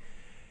 okay,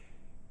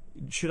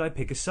 should I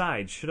pick a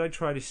side? Should I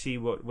try to see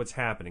what's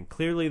happening?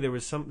 Clearly, there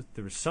was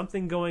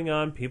something going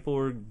on. People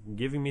were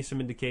giving me some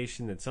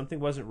indication that something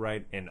wasn't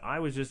right, and I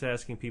was just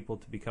asking people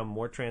to become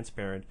more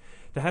transparent,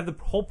 to have the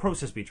whole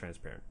process be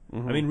transparent.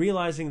 Mm-hmm. I mean,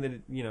 realizing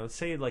that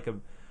say like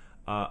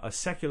a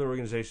secular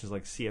organization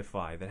like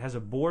CFI that has a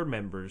board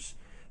members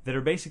that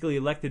are basically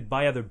elected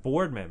by other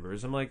board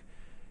members. I'm like,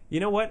 you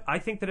know what? I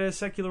think that a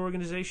secular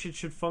organization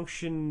should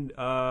function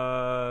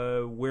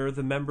where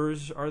the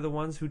members are the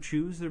ones who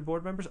choose their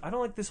board members. I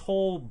don't like this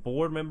whole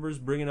board members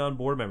bringing on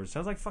board members.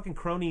 Sounds like fucking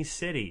crony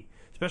city,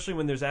 especially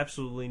when there's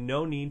absolutely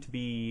no need to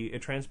be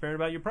transparent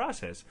about your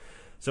process.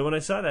 So when I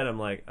saw that, I'm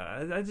like,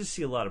 I just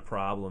see a lot of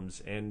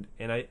problems, and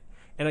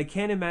And I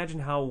can't imagine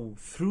how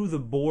through the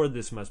board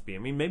this must be. I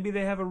mean, maybe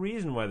they have a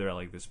reason why they're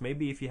like this.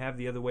 Maybe if you have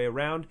the other way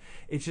around,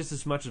 it's just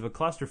as much of a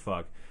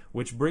clusterfuck.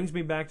 Which brings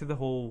me back to the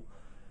whole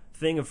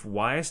thing of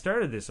why I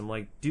started this. I'm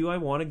like, do I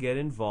want to get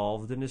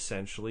involved in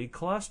essentially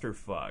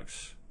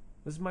clusterfucks?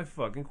 This is my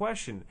fucking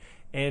question.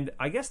 And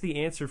I guess the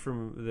answer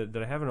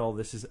that I have in all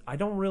this is I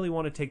don't really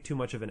want to take too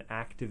much of an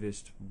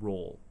activist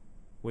role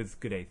with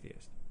Good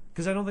Atheist.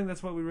 Because I don't think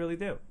that's what we really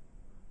do.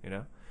 You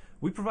know?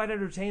 We provide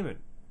entertainment.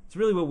 It's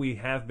really what we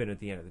have been at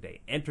the end of the day.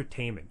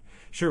 Entertainment.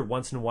 Sure,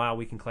 once in a while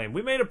we can claim,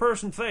 we made a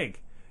person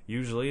think.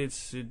 Usually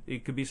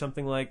it could be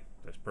something like,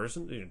 this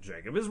person,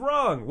 Jacob is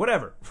wrong.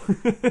 Whatever.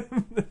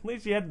 At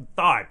least you hadn't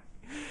thought.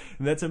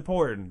 And that's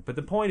important. But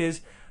the point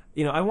is,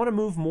 I want to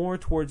move more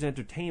towards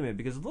entertainment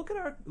because look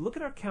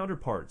at our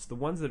counterparts, the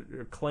ones that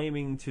are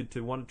claiming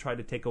to want to try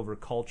to take over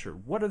culture.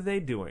 What are they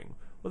doing?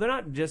 Well, they're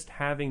not just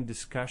having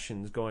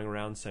discussions going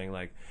around saying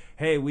like,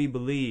 hey, we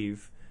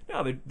believe.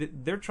 No,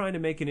 they're trying to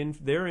make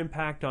their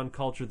impact on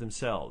culture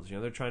themselves.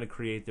 They're trying to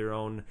create their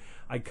own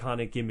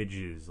iconic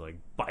images like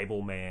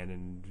Bible Man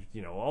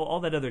and all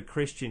that other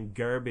Christian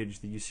garbage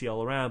that you see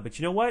all around. But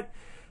you know what?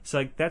 It's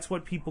like that's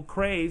what people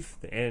crave,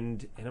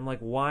 and I'm like,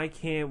 why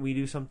can't we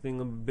do something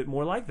a bit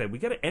more like that? We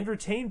got to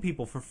entertain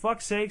people, for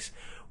fuck's sakes.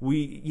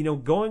 We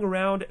going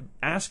around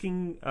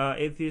asking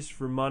atheists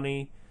for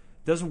money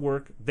doesn't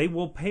work. They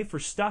will pay for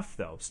stuff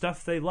though,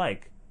 stuff they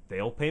like.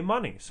 They'll pay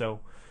money.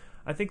 So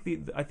I think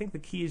the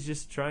key is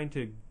just trying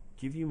to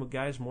give you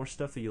guys more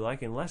stuff that you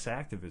like and less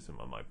activism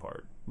on my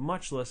part.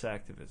 Much less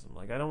activism.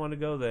 Like I don't want to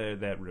go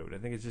that route. I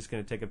think it's just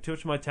going to take up too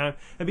much of my time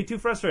and be too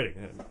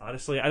frustrating. And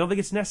honestly, I don't think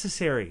it's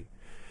necessary.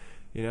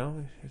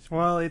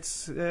 Well,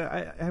 it's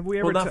have we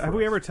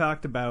ever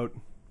talked about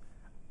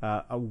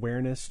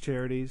awareness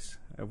charities?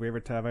 Have I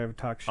ever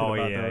talked shit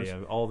about those?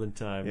 Yeah, all the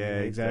time.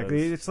 Yeah,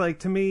 exactly. It's like,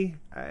 to me,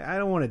 I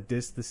don't want to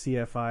diss the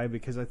CFI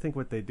because I think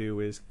what they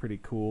do is pretty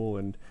cool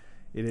and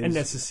it is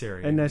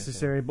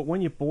necessary. But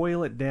when you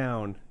boil it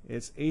down,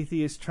 it's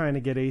atheists trying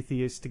to get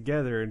atheists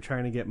together and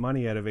trying to get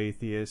money out of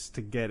atheists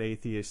to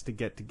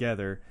get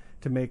together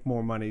to make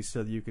more money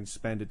so that you can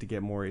spend it to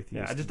get more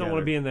atheists. Yeah, I just don't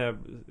want to be in the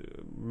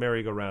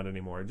merry-go-round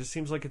anymore. It just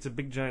seems like it's a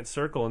big giant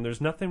circle and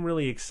there's nothing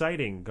really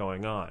exciting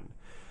going on.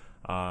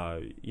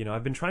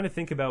 I've been trying to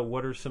think about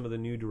what are some of the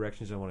new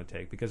directions I want to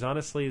take because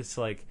honestly, it's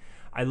like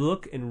I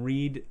look and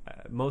read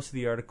most of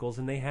the articles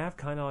and they have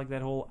kind of like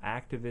that whole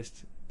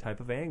activist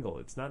type of angle.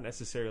 It's not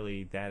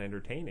necessarily that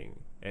entertaining,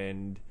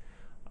 and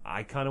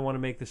I kind of want to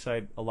make the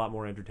site a lot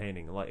more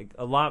entertaining, like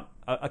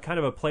a kind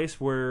of a place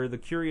where the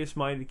curious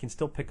mind can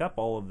still pick up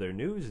all of their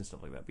news and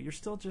stuff like that. But you're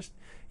still just,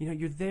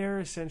 you're there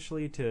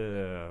essentially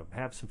to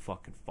have some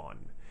fucking fun.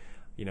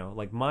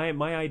 Like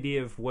my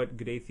idea of what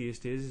Good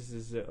Atheist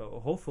is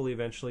hopefully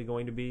eventually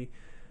going to be,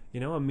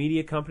 a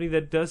media company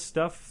that does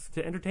stuff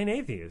to entertain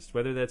atheists,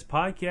 whether that's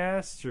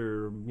podcasts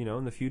or,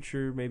 in the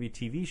future, maybe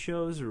TV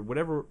shows or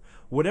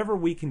whatever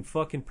we can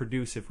fucking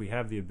produce if we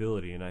have the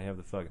ability and I have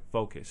the fucking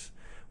focus,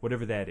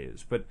 whatever that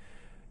is. But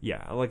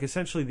yeah, like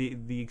essentially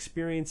the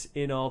experience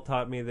in all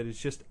taught me that it's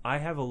just, I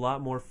have a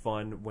lot more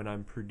fun when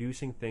I'm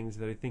producing things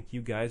that I think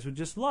you guys would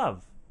just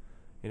love.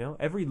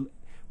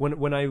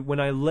 When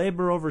I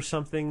labor over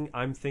something,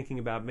 I'm thinking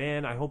about,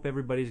 man, I hope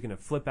everybody's going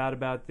to flip out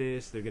about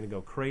this. They're going to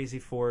go crazy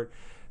for it.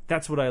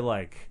 That's what I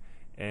like,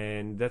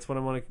 and that's what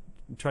I want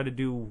to try to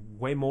do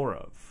way more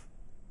of.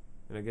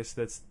 And I guess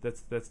that's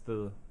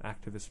the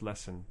activist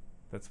lesson.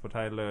 That's what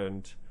I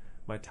learned,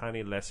 my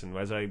tiny lesson,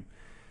 as I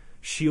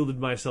shielded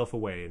myself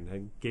away and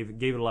I gave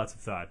it lots of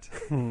thought.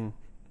 It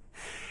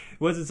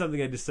wasn't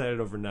something I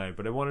decided overnight,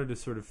 but I wanted to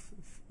sort of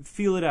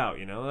feel it out.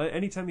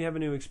 Anytime you have a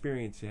new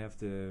experience, you have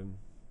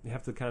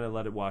to kind of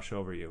let it wash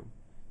over you.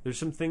 There's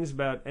some things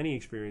about any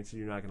experience that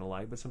you're not going to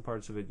like, but some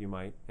parts of it you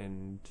might.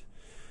 And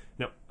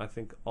no, I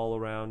think all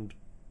around,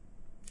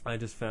 I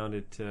just found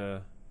it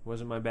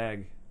wasn't my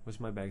bag. It's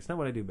not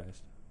what I do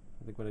best.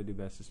 I think what I do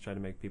best is try to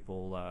make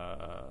people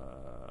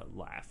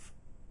laugh.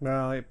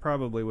 Well, it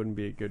probably wouldn't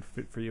be a good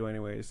fit for you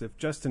anyways. If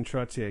Justin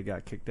Trottier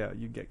got kicked out,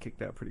 you'd get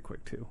kicked out pretty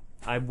quick too.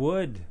 I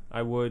would,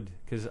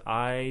 because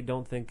I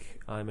don't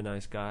think I'm a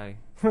nice guy.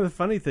 The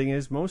funny thing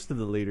is, most of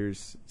the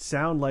leaders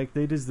sound like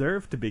they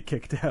deserve to be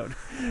kicked out.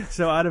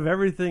 So out of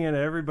everything and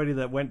everybody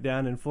that went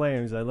down in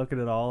flames, I look at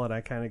it all and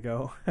I kind of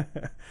go,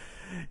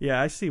 yeah,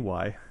 I see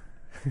why.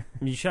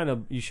 You shine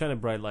a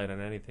bright light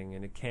on anything,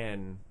 and it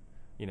can,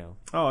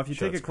 Oh, if you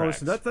take it close,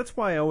 that's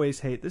why I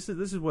always hate this.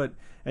 Is what,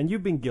 and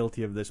you've been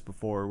guilty of this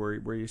before,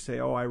 where you say,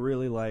 oh, I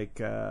really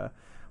like.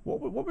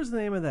 What was the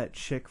name of that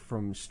chick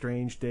from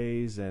Strange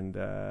Days and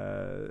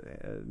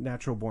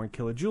Natural Born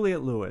Killer?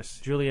 Juliette Lewis.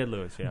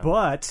 Yeah.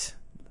 But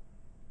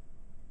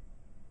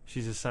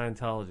she's a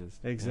Scientologist.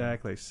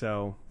 Exactly. Yeah.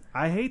 So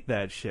I hate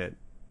that shit.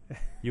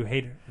 You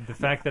hate her? The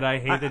fact that I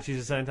hate that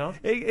she's a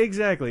Scientologist?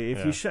 Exactly.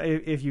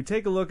 If you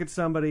take a look at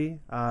somebody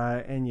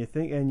and you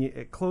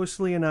think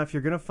closely enough,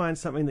 you're going to find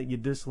something that you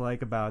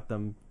dislike about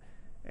them,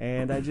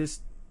 and I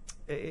just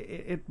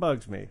it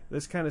bugs me.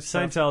 This kind of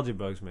stuff. Scientology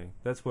bugs me.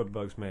 That's what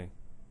bugs me.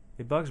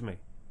 It bugs me.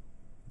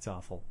 It's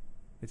awful.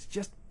 It's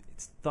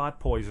It's thought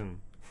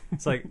poison.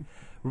 It's like,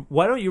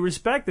 why don't you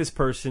respect this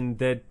person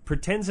that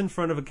pretends in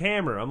front of a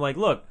camera? I'm like,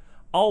 look,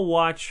 I'll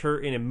watch her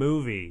in a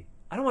movie.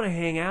 I don't want to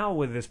hang out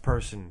with this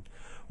person.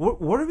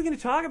 What are we going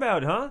to talk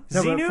about, huh?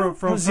 No, Xenu?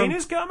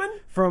 Xenu's coming?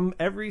 From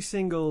every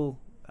single...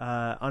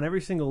 on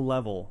every single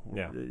level,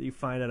 Yeah. you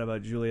find out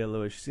about Juliette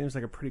Lewis. She seems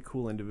like a pretty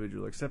cool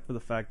individual, except for the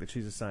fact that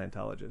she's a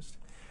Scientologist.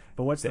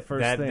 But what's the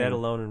first thing? That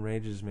alone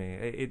enrages me.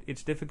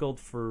 It's difficult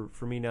for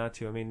me not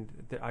to. I mean,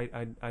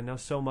 I know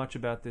so much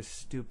about this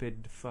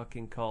stupid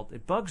fucking cult.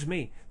 It bugs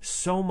me.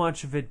 So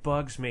much of it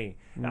bugs me.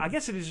 I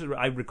guess it is.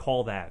 I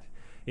recall that.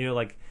 You know,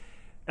 like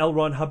L.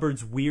 Ron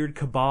Hubbard's weird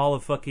cabal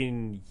of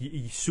fucking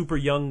super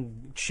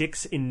young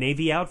chicks in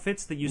Navy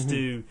outfits that used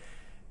to...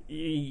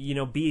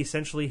 be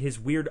essentially his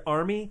weird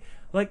army.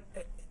 Like,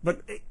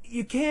 but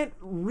you can't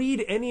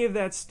read any of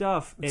that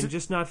stuff and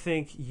just not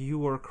think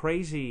you are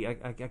crazy.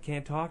 I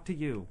can't talk to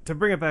you. To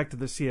bring it back to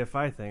the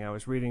CFI thing, I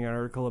was reading an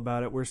article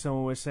about it where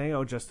someone was saying,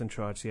 "Oh, Justin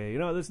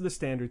Trottier, this is the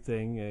standard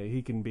thing.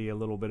 He can be a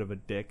little bit of a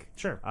dick."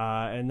 Sure.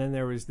 And then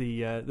there was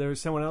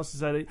someone else who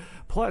said,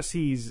 plus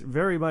he's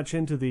very much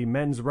into the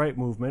men's right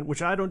movement,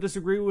 which I don't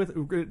disagree with,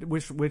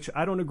 which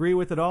I don't agree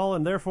with at all,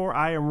 and therefore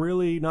I am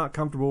really not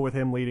comfortable with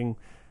him leading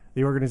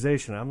the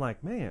organization. I'm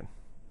like, man,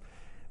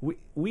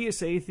 we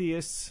as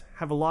atheists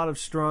have a lot of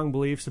strong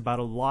beliefs about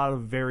a lot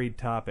of varied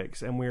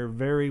topics, and we're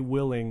very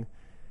willing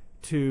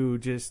to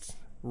just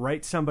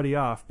write somebody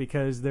off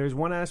because there's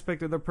one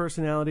aspect of their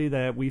personality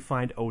that we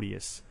find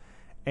odious.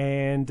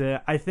 And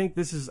I think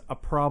this is a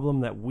problem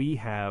that we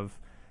have,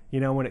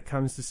 when it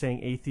comes to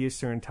saying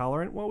atheists are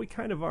intolerant. Well, we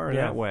kind of are in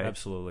that way.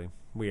 Absolutely.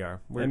 We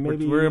are.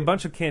 Maybe, we're a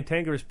bunch of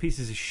cantankerous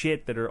pieces of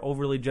shit that are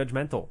overly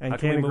judgmental and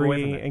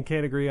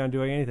can't agree on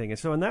doing anything. And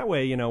so in that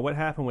way, what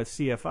happened with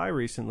CFI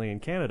recently in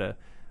Canada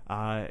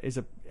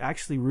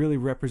actually really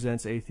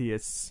represents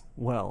atheists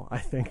well, I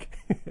think.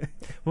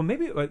 Well,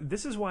 maybe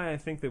this is why I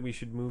think that we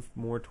should move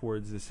more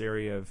towards this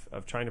area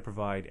of trying to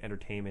provide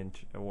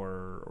entertainment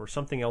or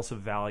something else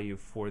of value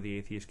for the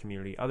atheist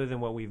community other than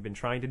what we've been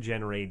trying to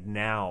generate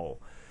now.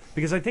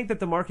 Because I think that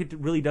the market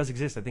really does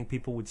exist. I think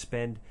people would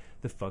spend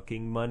the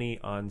fucking money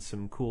on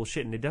some cool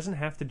shit. And it doesn't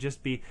have to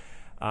just be,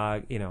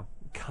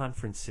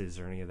 conferences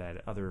or any of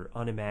that other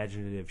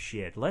unimaginative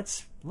shit.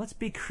 Let's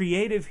be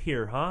creative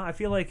here, huh? I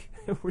feel like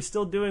we're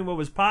still doing what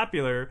was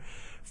popular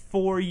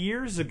 4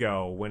 years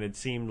ago when it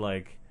seemed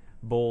like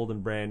bold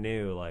and brand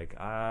new. Like,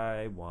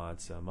 I want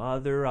some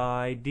other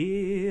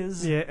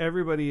ideas. Yeah,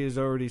 everybody has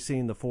already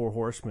seen the Four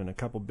Horsemen a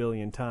couple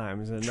billion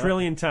times. And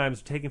trillion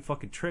times, taking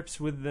fucking trips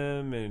with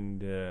them,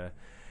 and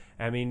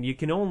I mean, you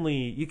can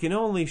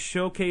only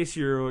showcase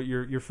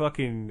your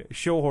fucking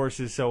show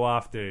horses so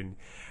often.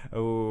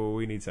 Oh,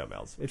 we need something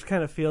else. It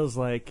kind of feels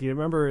like, you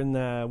remember in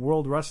the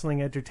World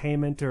Wrestling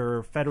Entertainment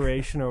or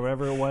Federation or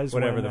whatever it was,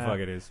 whatever the fuck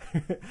it is.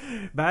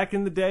 Back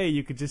in the day,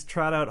 you could just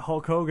trot out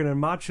Hulk Hogan and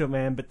Macho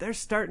Man, but they're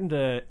starting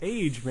to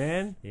age,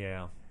 man.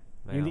 Yeah.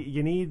 We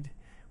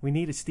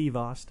need a Steve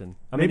Austin.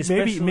 I mean,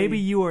 maybe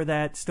you are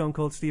that Stone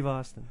Cold Steve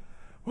Austin.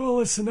 Well,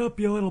 listen up,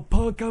 you little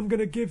punk. I'm going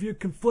to give you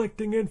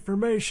conflicting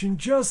information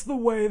just the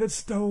way that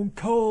Stone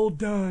Cold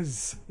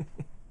does.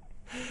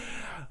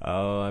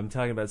 Oh, I'm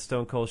talking about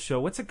Stone Cold's show.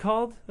 What's it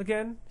called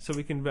again? So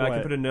we can I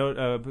can put a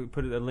note,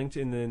 put a link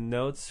in the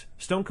notes.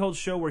 Stone Cold's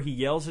show where he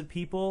yells at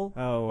people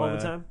all the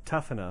time.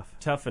 Tough Enough.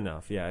 Tough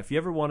Enough. Yeah. If you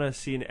ever want to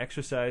see an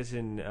exercise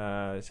in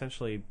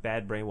essentially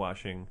bad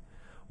brainwashing,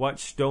 watch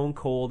Stone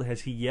Cold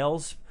as he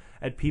yells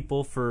at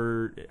people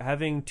for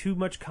having too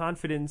much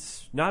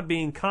confidence, not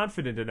being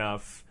confident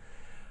enough,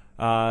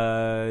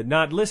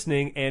 not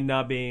listening, and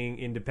not being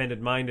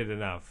independent-minded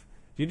enough.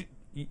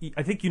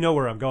 I think you know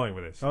where I'm going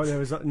with this. Oh, there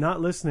was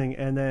not listening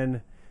and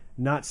then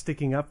not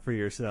sticking up for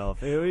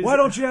yourself. Why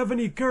don't you have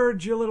any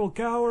courage, you little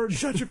coward?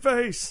 Shut your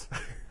face.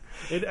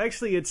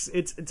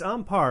 It's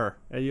on par.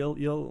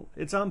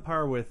 It's on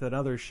par with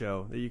another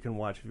show that you can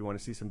watch if you want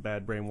to see some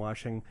bad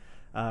brainwashing.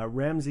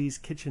 Ramsey's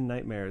Kitchen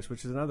Nightmares,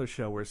 which is another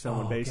show where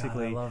someone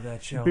basically I love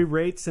that show.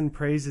 berates and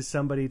praises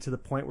somebody to the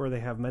point where they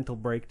have mental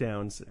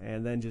breakdowns,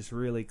 and then just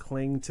really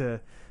cling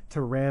to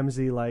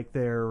Ramsey like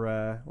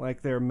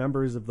they're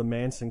members of the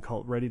Manson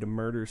cult, ready to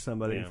murder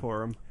somebody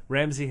for him.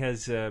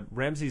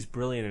 Ramsey's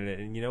brilliant in it,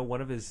 and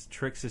one of his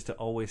tricks is to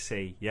always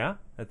say "yeah"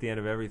 at the end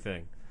of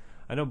everything.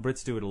 I know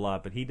Brits do it a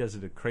lot, but he does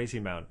it a crazy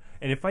amount.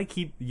 And if I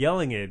keep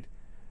yelling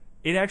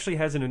it actually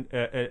has an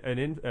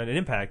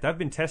impact. I've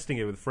been testing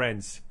it with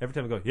friends. Every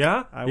time I go,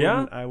 yeah,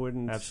 I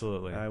wouldn't.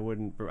 Absolutely, I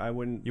wouldn't.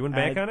 You wouldn't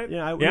bank on it?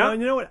 Yeah, yeah.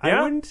 You know what? Yeah?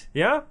 I wouldn't.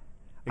 Yeah.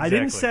 Exactly. I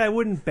didn't say I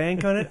wouldn't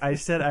bank on it. I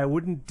said I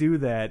wouldn't do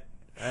that.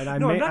 And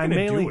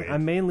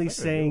I'm mainly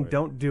saying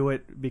don't do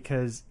it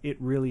because it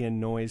really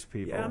annoys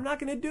people. Yeah, I'm not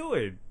going to do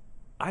it.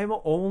 I'm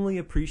only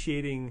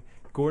appreciating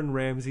Gordon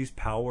Ramsay's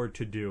power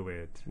to do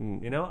it.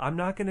 I'm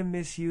not going to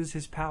misuse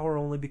his power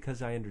only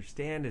because I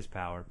understand his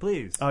power.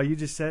 Please. Oh, you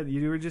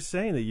were just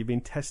saying that you've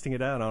been testing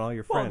it out on all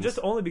your friends. Well, just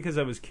only because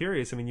I was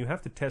curious. I mean, you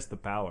have to test the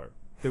power.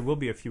 There will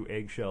be a few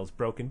eggshells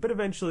broken, but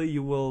eventually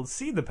you will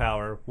see the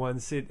power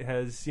once it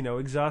has,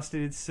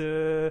 exhausted its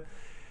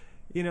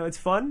You know, it's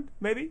fun,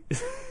 maybe.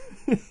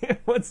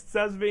 What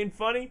stops being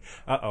funny?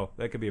 Uh-oh,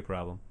 that could be a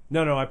problem.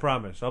 No, I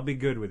promise. I'll be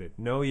good with it.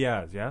 No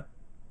yas, yeah?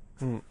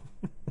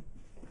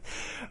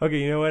 Okay,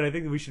 you know what? I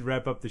think we should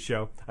wrap up the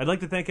show. I'd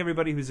like to thank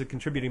everybody who's a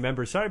contributing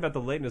member. Sorry about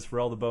the lateness for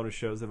all the bonus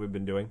shows that we've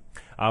been doing.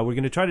 We're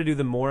going to try to do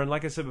them more, and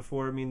like I said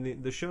before, I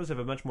mean, the shows have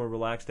a much more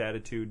relaxed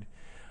attitude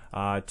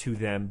to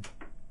them.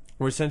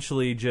 We're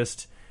essentially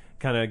just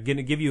kind of going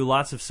to give you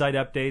lots of site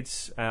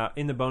updates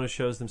in the bonus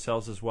shows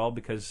themselves as well,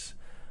 because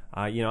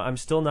I'm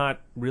still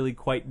not really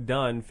quite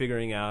done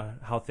figuring out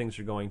how things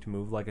are going to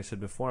move. Like I said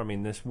before, I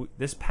mean,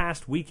 this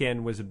past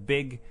weekend was a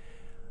big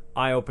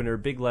eye-opener,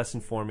 big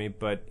lesson for me,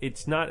 but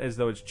it's not as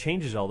though it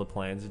changes all the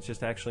plans. It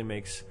just actually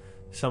makes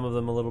some of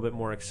them a little bit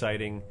more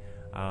exciting.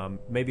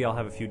 Maybe I'll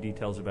have a few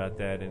details about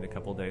that in a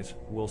couple of days.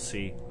 We'll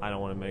see. I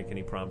don't want to make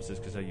any promises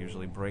because I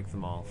usually break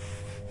them all.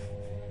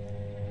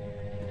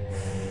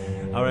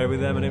 All right,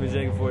 with that, my name is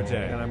Jacob Forte.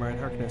 And I'm Ryan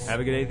Harkness. Have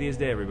a good Atheist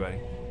day, everybody.